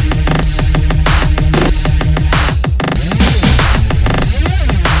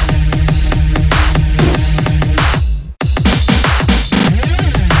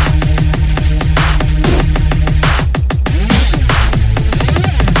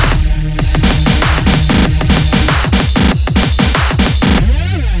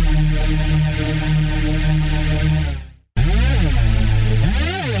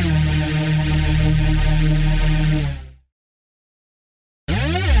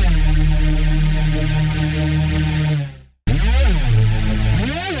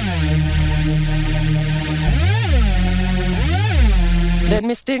 Let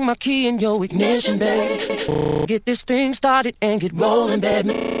me stick my key in your ignition, babe. Get this thing started and get rolling,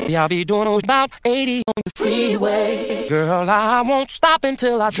 baby. I'll be doing about 80 on the freeway. Girl, I won't stop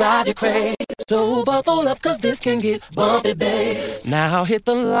until I drive you crazy. So buckle up, cause this can get bumpy, babe. Now hit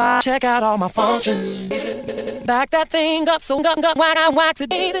the light, check out all my functions. Back that thing up, so wax it,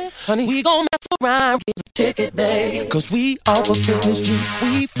 baby. Honey, we gon' mess around, get a ticket, babe. Cause we all up in this Jeep,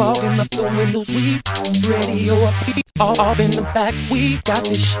 we falling up the windows, we radio up, we all up in the back, we got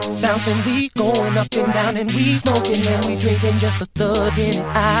this shit bouncing, we going up and down, and we smoking and we drinking just a thug in it.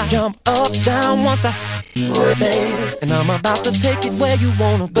 I jump up, down once I swear, babe, and I'm about to take it where you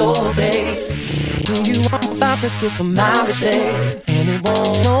wanna go, babe. You, I'm about to get some mileage, babe, and it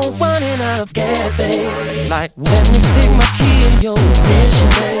won't running out of gas, babe. Like, let me stick my key in your ignition,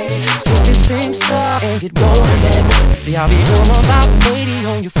 babe. So this thing start and get rolling, babe. See, I'll be doing about 80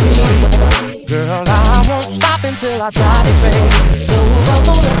 on your freeway. Girl, I won't stop until I drive it crazy. So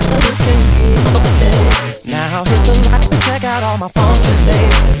buckle up, this can get bumpy, babe. Now hit the light and check out all my functions,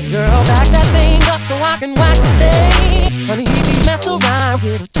 babe. Girl, back that thing up so I can wax it, babe. Honey, we mess around,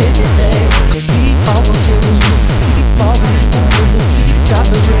 get a ticket, babe. Cause we all up in the street, we falling in the street. We got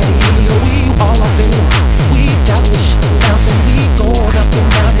the radio, we all up in it. We got this shit bouncing, we going up and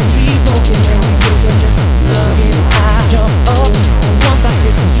down, and we smoking and we drinking just plug it. I jump up once I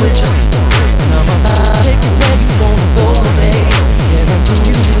hit the switch.